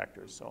limiting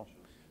factors, so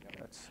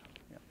that's,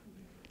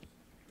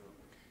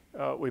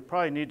 yeah. We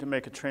probably need to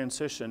make a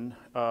transition.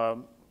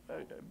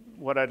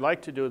 What I'd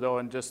like to do, though,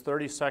 in just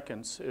 30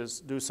 seconds is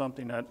do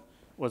something that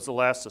was the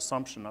last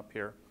assumption up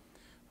here.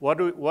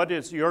 What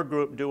does your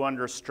group do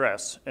under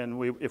stress?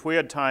 And if we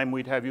had time,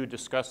 we'd have you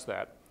discuss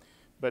that.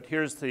 But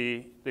here's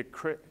the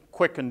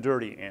quick and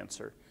dirty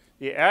answer.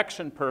 The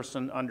action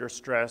person under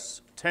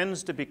stress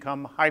tends to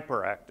become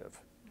hyperactive.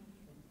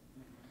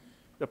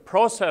 The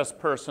process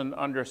person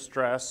under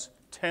stress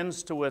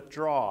tends to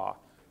withdraw,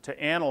 to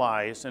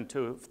analyze, and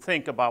to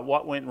think about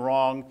what went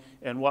wrong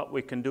and what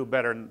we can do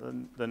better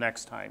the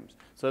next time.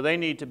 So they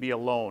need to be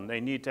alone. They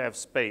need to have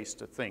space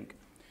to think.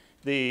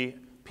 The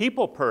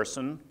people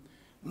person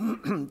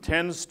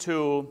tends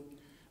to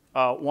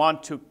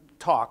want to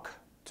talk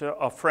to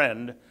a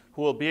friend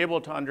who will be able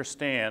to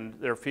understand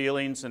their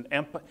feelings and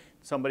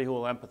somebody who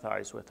will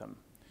empathize with them.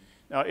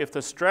 Now, if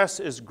the stress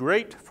is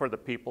great for the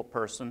people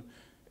person,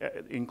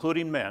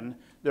 including men,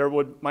 there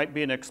might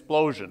be an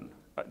explosion,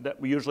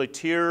 usually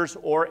tears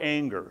or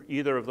anger.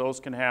 Either of those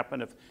can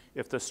happen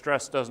if the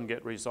stress doesn't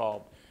get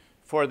resolved.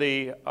 For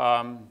the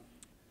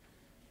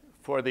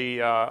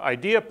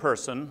idea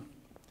person,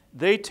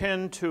 they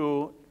tend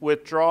to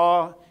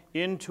withdraw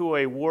into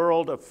a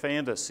world of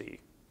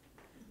fantasy.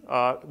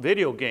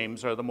 Video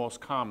games are the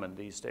most common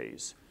these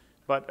days,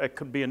 but it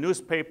could be a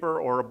newspaper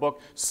or a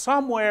book,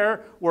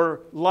 somewhere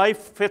where life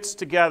fits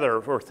together,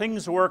 where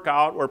things work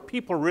out, where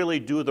people really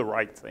do the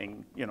right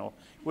thing. You know,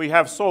 we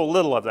have so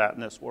little of that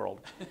in this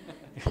world,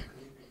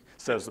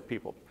 says the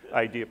people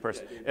idea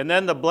person. And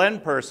then the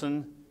blend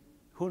person,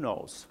 who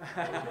knows?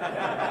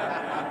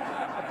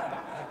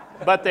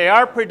 But they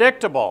are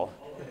predictable,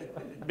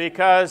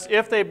 because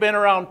if they've been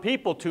around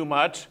people too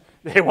much,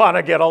 they want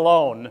to get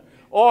alone,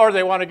 or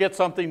they want to get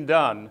something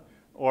done.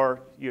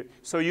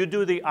 So you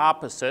do the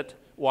opposite.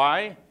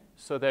 Why?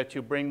 So that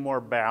you bring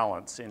more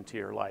balance into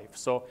your life.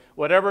 So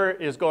whatever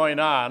is going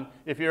on,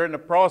 if you're in the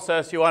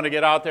process, you want to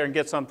get out there and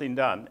get something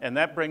done. And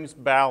that brings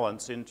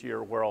balance into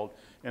your world.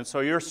 And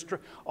so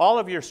all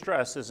of your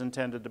stress is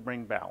intended to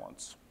bring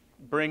balance,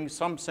 bring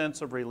some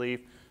sense of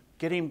relief,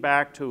 getting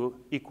back to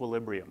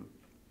equilibrium,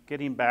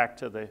 getting back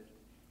to the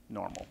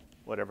normal,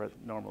 whatever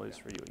normal is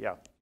for you. Yeah.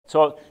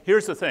 So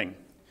here's the thing.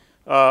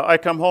 I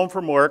come home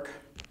from work,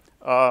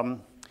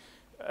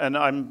 and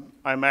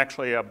I'm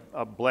actually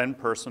a blend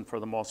person for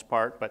the most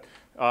part, but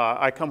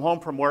I come home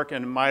from work,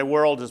 and my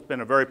world has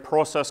been a very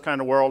process kind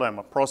of world. I'm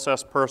a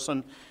process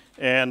person,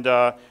 and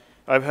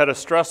I've had a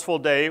stressful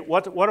day.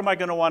 What am I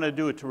going to want to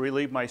do to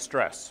relieve my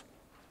stress?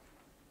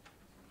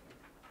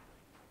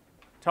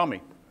 Tell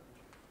me.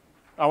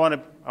 I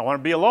want to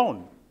be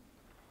alone.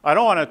 I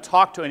don't want to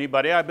talk to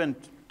anybody. I've been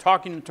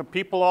talking to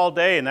people all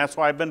day, and that's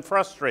why I've been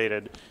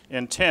frustrated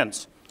and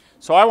tense.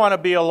 So I want to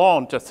be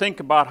alone to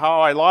think about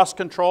how I lost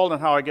control and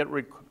how I get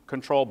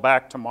control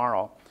back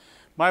tomorrow.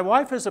 My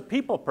wife is a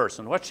people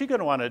person. What's she going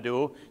to want to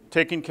do?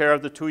 Taking care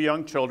of the 2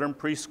 young children,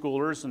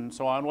 preschoolers, and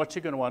so on. What's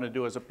she going to want to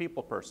do as a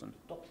people person?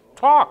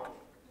 Talk.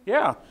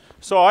 Yeah.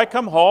 So I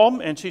come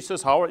home, and she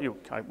says, "How are you?"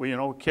 We,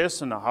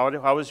 kiss, and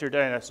how was your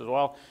day? And I said,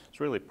 "Well, it's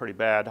really pretty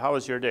bad. How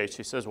was your day?"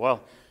 She says,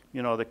 "Well,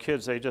 the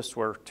kids, they just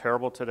were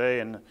terrible today,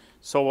 and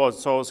so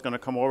was going to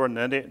come over, and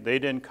then they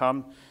didn't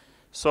come."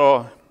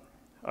 So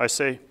I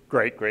say,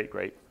 "Great, great,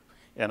 great."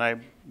 And I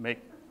make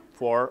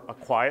for a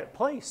quiet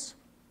place.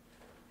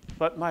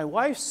 But my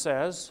wife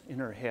says in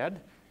her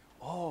head,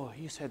 "Oh,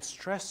 he's had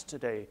stress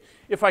today.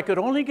 If I could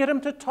only get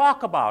him to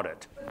talk about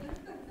it."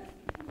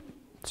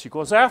 She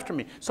goes after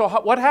me. "So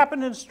what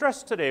happened in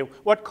stress today?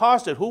 What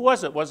caused it? Who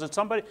was it? Was it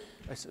somebody?"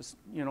 I says,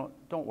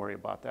 "Don't worry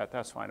about that.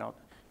 That's fine."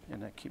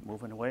 And I keep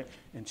moving away.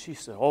 And she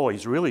said, "Oh,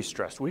 he's really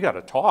stressed. We got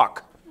to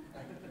talk."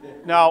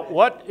 Now,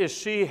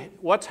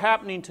 what's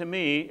happening to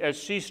me as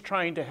she's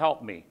trying to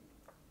help me?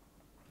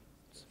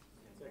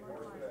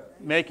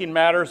 Making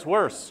matters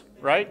worse,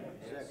 right?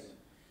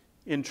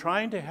 In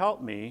trying to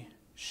help me,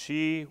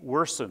 she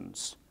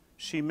worsens.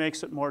 She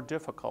makes it more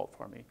difficult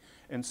for me.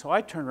 And so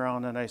I turn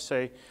around and I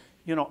say,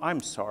 "I'm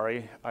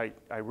sorry.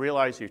 I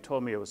realize you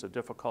told me it was a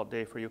difficult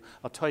day for you.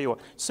 I'll tell you what,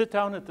 sit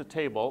down at the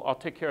table. I'll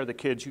take care of the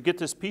kids. You get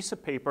this piece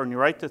of paper and you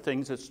write the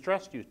things that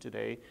stressed you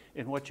today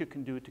and what you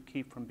can do to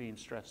keep from being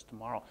stressed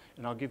tomorrow.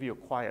 And I'll give you a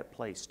quiet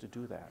place to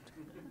do that."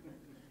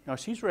 Now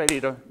she's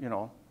ready to,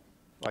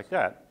 like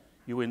that.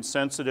 You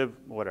insensitive,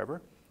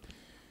 whatever.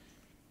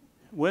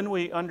 When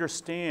we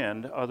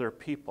understand other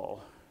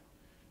people,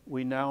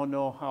 we now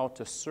know how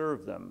to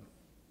serve them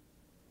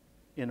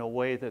in a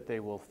way that they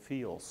will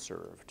feel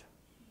served.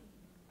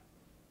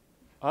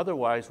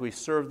 Otherwise, we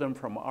serve them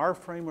from our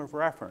frame of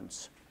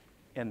reference,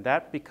 and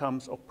that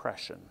becomes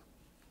oppression.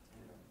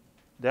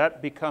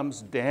 That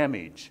becomes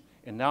damage,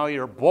 and now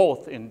you're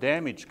both in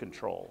damage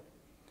control.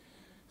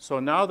 So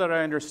now that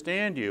I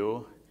understand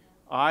you,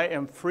 I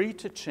am free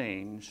to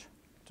change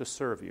to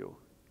serve you.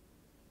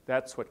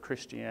 That's what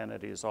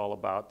Christianity is all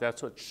about.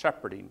 That's what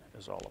shepherding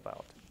is all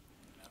about.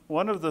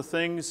 One of the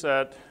things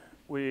that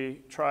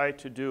we try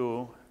to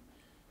do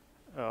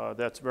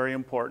that's very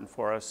important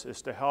for us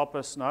is to help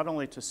us not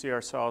only to see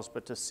ourselves,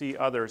 but to see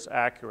others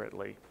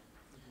accurately.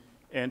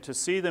 And to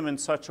see them in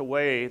such a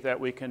way that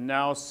we can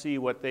now see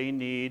what they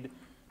need,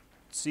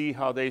 see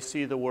how they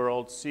see the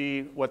world,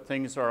 see what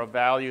things are of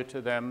value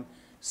to them,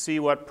 see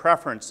what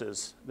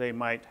preferences they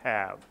might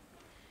have.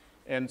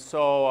 And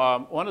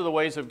so one of the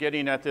ways of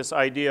getting at this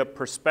idea of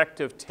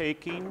perspective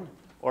taking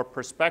or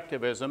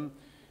perspectivism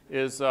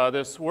is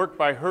this work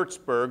by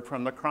Hertzberg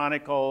from the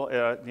Chronicle,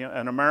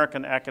 an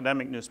American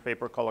academic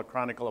newspaper called the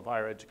Chronicle of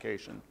Higher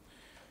Education.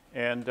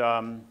 And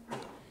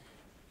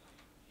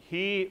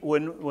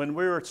when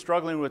we were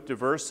struggling with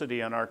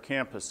diversity on our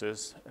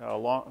campuses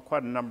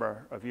quite a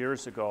number of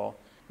years ago,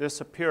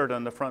 this appeared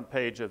on the front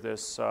page of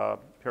this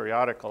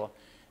periodical,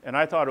 and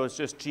I thought it was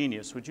just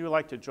genius. Would you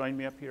like to join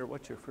me up here?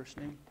 What's your first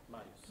name?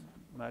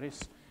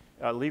 Maris.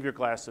 Leave your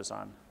glasses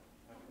on.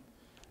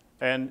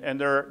 And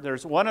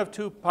there's one of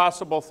two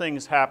possible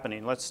things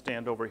happening. Let's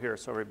stand over here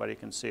so everybody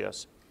can see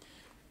us.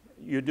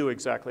 You do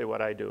exactly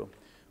what I do.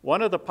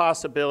 One of the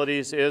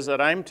possibilities is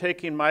that I'm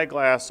taking my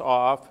glasses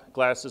off,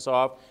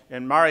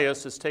 and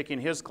Marius is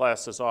taking his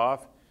glasses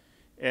off,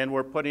 and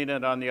we're putting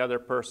it on the other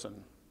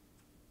person.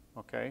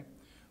 Okay?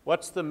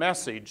 What's the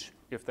message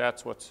if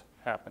that's what's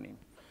happening?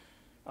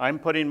 I'm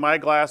putting my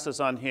glasses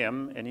on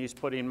him, and he's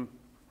putting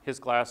his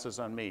glasses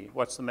on me.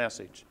 What's the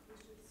message?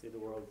 See the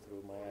world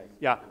through my eyes.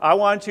 Yeah, I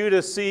want you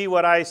to see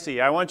what I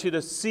see. I want you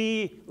to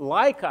see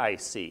like I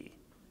see.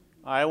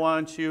 I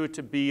want you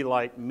to be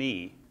like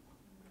me.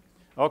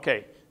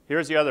 Okay,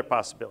 here's the other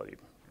possibility.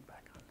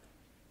 Back on.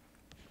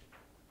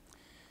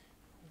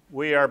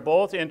 We are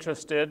both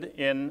interested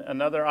in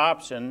another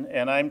option,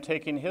 and I'm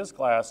taking his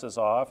glasses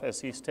off as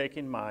he's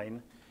taking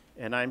mine,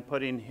 and I'm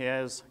putting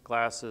his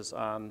glasses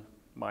on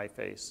my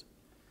face.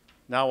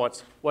 Now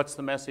what's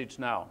the message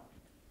now?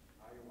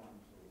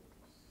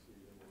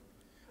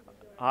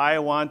 I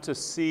want to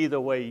see the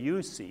way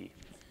you see.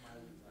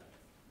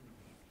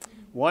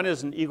 One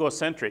is an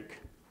egocentric,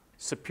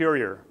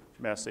 superior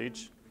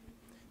message.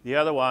 The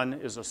other one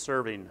is a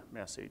serving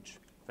message.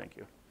 Thank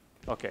you.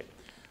 Okay.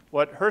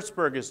 What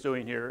Hertzberg is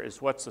doing here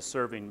is what's the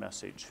serving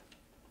message?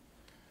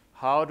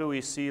 How do we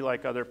see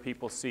like other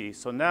people see?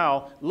 So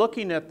now,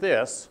 looking at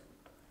this,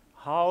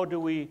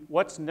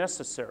 what's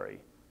necessary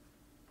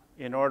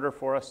in order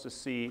for us to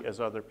see as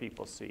other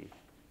people see?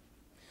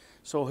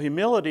 So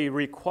humility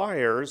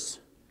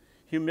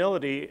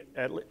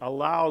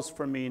allows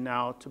for me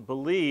now to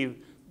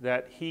believe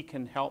that he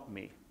can help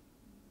me.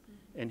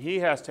 And he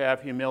has to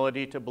have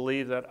humility to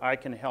believe that I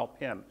can help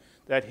him,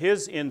 that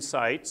his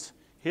insights,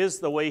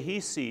 the way he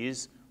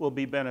sees, will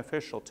be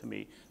beneficial to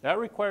me. That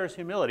requires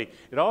humility.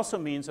 It also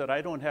means that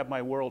I don't have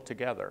my world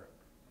together.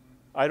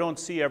 I don't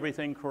see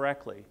everything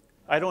correctly.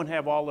 I don't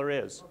have all there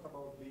is. It's not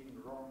about being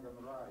wrong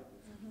and right.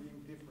 It's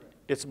being different.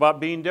 It's about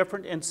being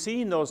different and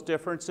seeing those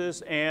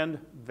differences and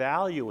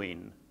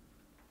valuing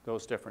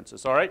those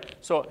differences. All right?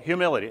 So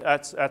humility,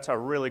 that's a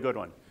really good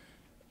one.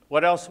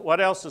 What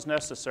else is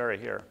necessary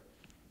here?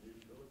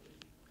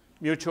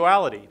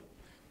 Mutuality.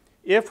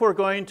 If we're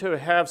going to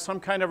have some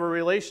kind of a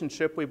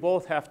relationship, we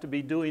both have to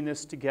be doing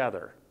this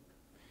together.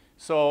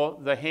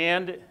 So the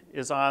hand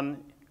is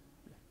on,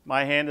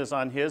 my hand is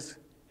on his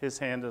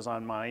hand is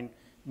on mine.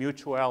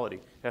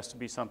 Mutuality has to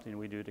be something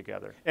we do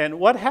together. And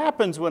what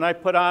happens when I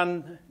put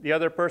on the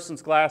other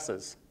person's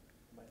glasses?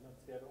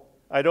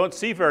 I don't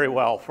see very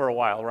well for a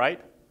while,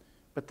 right?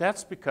 But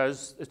that's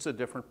because it's a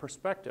different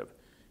perspective.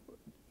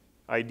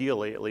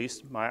 Ideally, at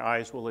least, my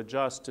eyes will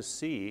adjust to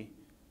see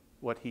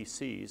what he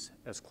sees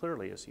as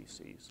clearly as he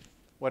sees.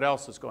 What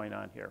else is going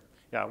on here?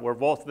 Yeah, we're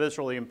both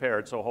visually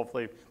impaired, so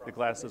hopefully the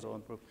glasses will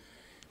improve.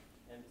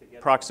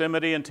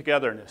 Proximity and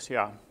togetherness,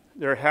 yeah.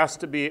 There has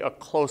to be a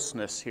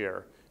closeness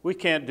here. We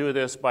can't do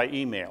this by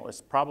email.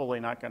 It's probably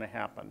not going to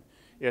happen.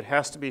 It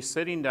has to be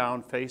sitting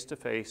down face to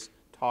face,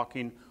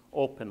 talking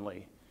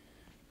openly.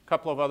 A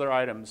couple of other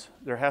items.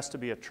 There has to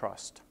be a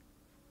trust.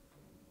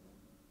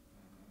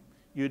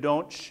 You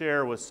don't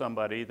share with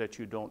somebody that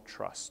you don't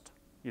trust.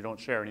 You don't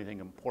share anything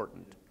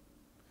important.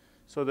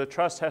 So the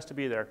trust has to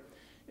be there.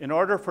 In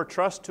order for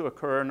trust to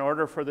occur, in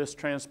order for this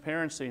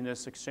transparency and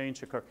this exchange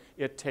to occur,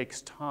 it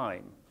takes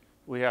time.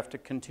 We have to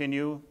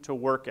continue to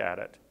work at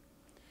it.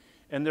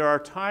 And there are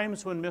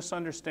times when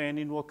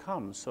misunderstanding will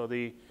come, so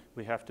we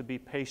have to be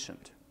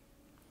patient.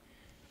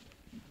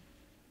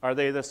 Are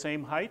they the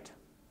same height?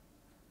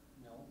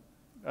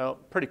 No.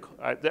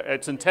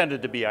 It's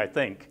intended to be, I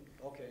think.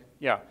 Okay.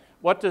 Yeah.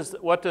 What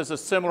does a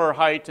similar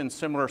height and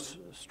similar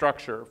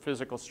structure,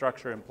 physical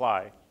structure,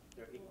 imply?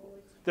 They're equal.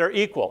 They're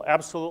equal,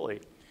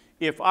 absolutely.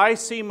 If I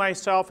see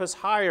myself as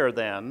higher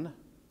than,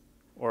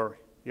 or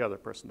the other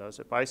person does,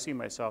 if I see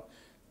myself,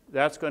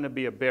 That's going to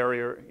be a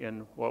barrier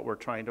in what we're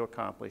trying to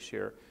accomplish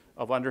here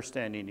of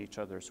understanding each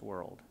other's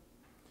world.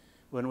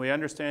 When we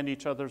understand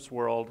each other's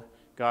world,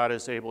 God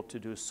is able to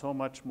do so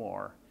much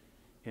more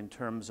in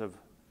terms of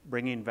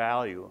bringing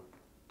value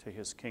to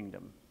his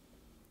kingdom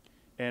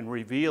and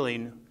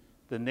revealing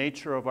the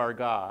nature of our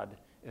God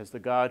as the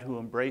God who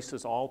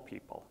embraces all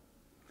people.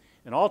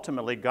 And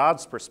ultimately,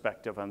 God's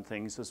perspective on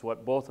things is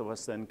what both of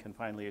us then can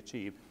finally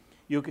achieve.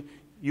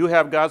 You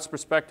have God's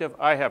perspective,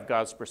 I have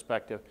God's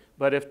perspective,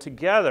 but if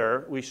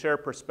together we share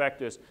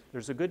perspectives,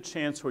 there's a good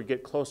chance we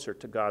get closer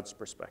to God's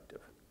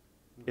perspective.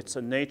 It's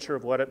the nature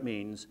of what it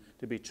means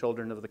to be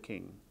children of the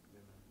King.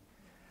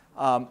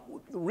 The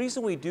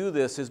reason we do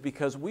this is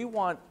because we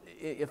want,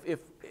 if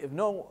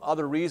no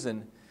other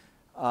reason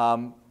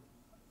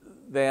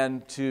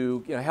than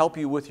to help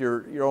you with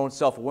your own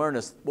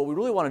self-awareness, what we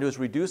really want to do is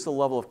reduce the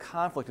level of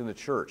conflict in the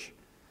church.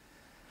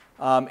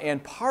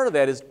 And part of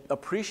that is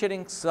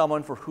appreciating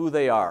someone for who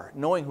they are,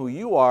 knowing who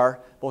you are,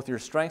 both your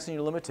strengths and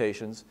your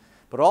limitations,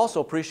 but also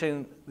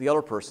appreciating the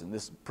other person,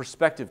 this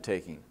perspective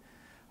taking.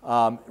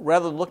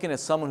 Rather than looking at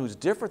someone who's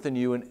different than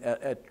you and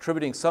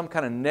attributing some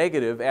kind of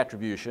negative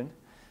attribution,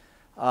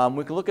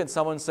 we can look at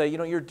someone and say,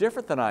 you're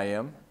different than I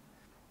am,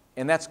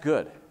 and that's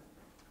good.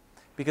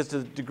 Because to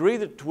the degree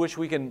to which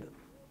we can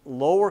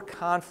lower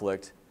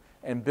conflict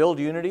and build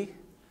unity,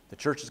 the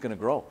church is going to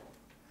grow.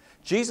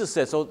 Jesus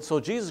said, so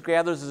Jesus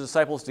gathers his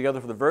disciples together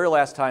for the very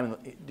last time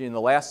in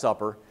the Last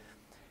Supper,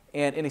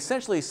 and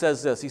essentially he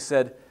says this. He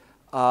said,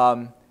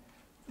 the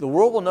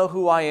world will know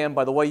who I am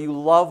by the way you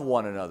love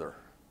one another.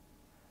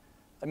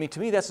 I mean, to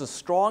me, that's the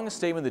strongest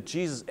statement that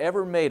Jesus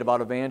ever made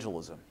about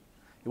evangelism.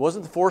 It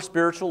wasn't the 4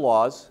 spiritual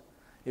laws.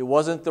 It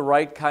wasn't the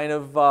right kind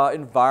of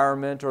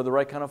environment or the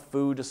right kind of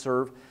food to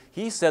serve.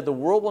 He said, the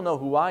world will know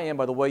who I am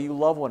by the way you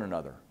love one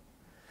another.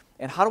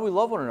 And how do we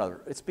love one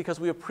another? It's because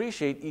we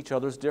appreciate each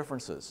other's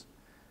differences.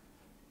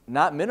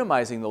 Not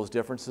minimizing those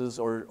differences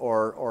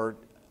or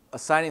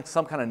assigning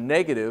some kind of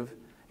negative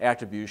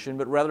attribution,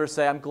 but rather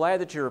say, I'm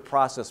glad that you're a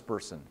process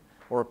person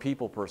or a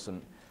people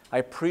person. I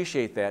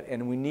appreciate that,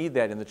 and we need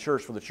that in the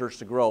church for the church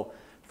to grow.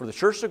 For the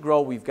church to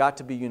grow, we've got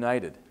to be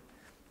united.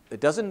 It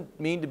doesn't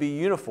mean to be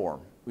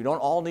uniform. We don't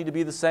all need to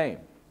be the same,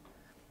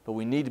 but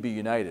we need to be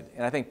united.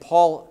 And I think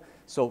Paul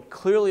so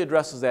clearly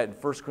addresses that in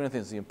 1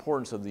 Corinthians, the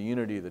importance of the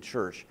unity of the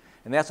church.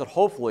 And that's what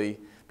hopefully,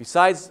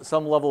 besides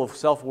some level of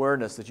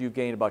self-awareness that you've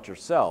gained about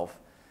yourself,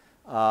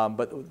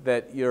 but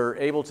that you're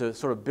able to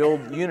sort of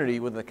build unity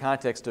within the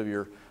context of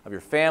your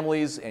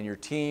families and your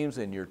teams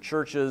and your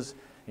churches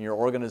and your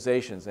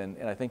organizations. And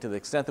I think to the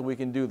extent that we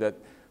can do that,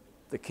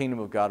 the kingdom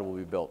of God will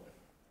be built.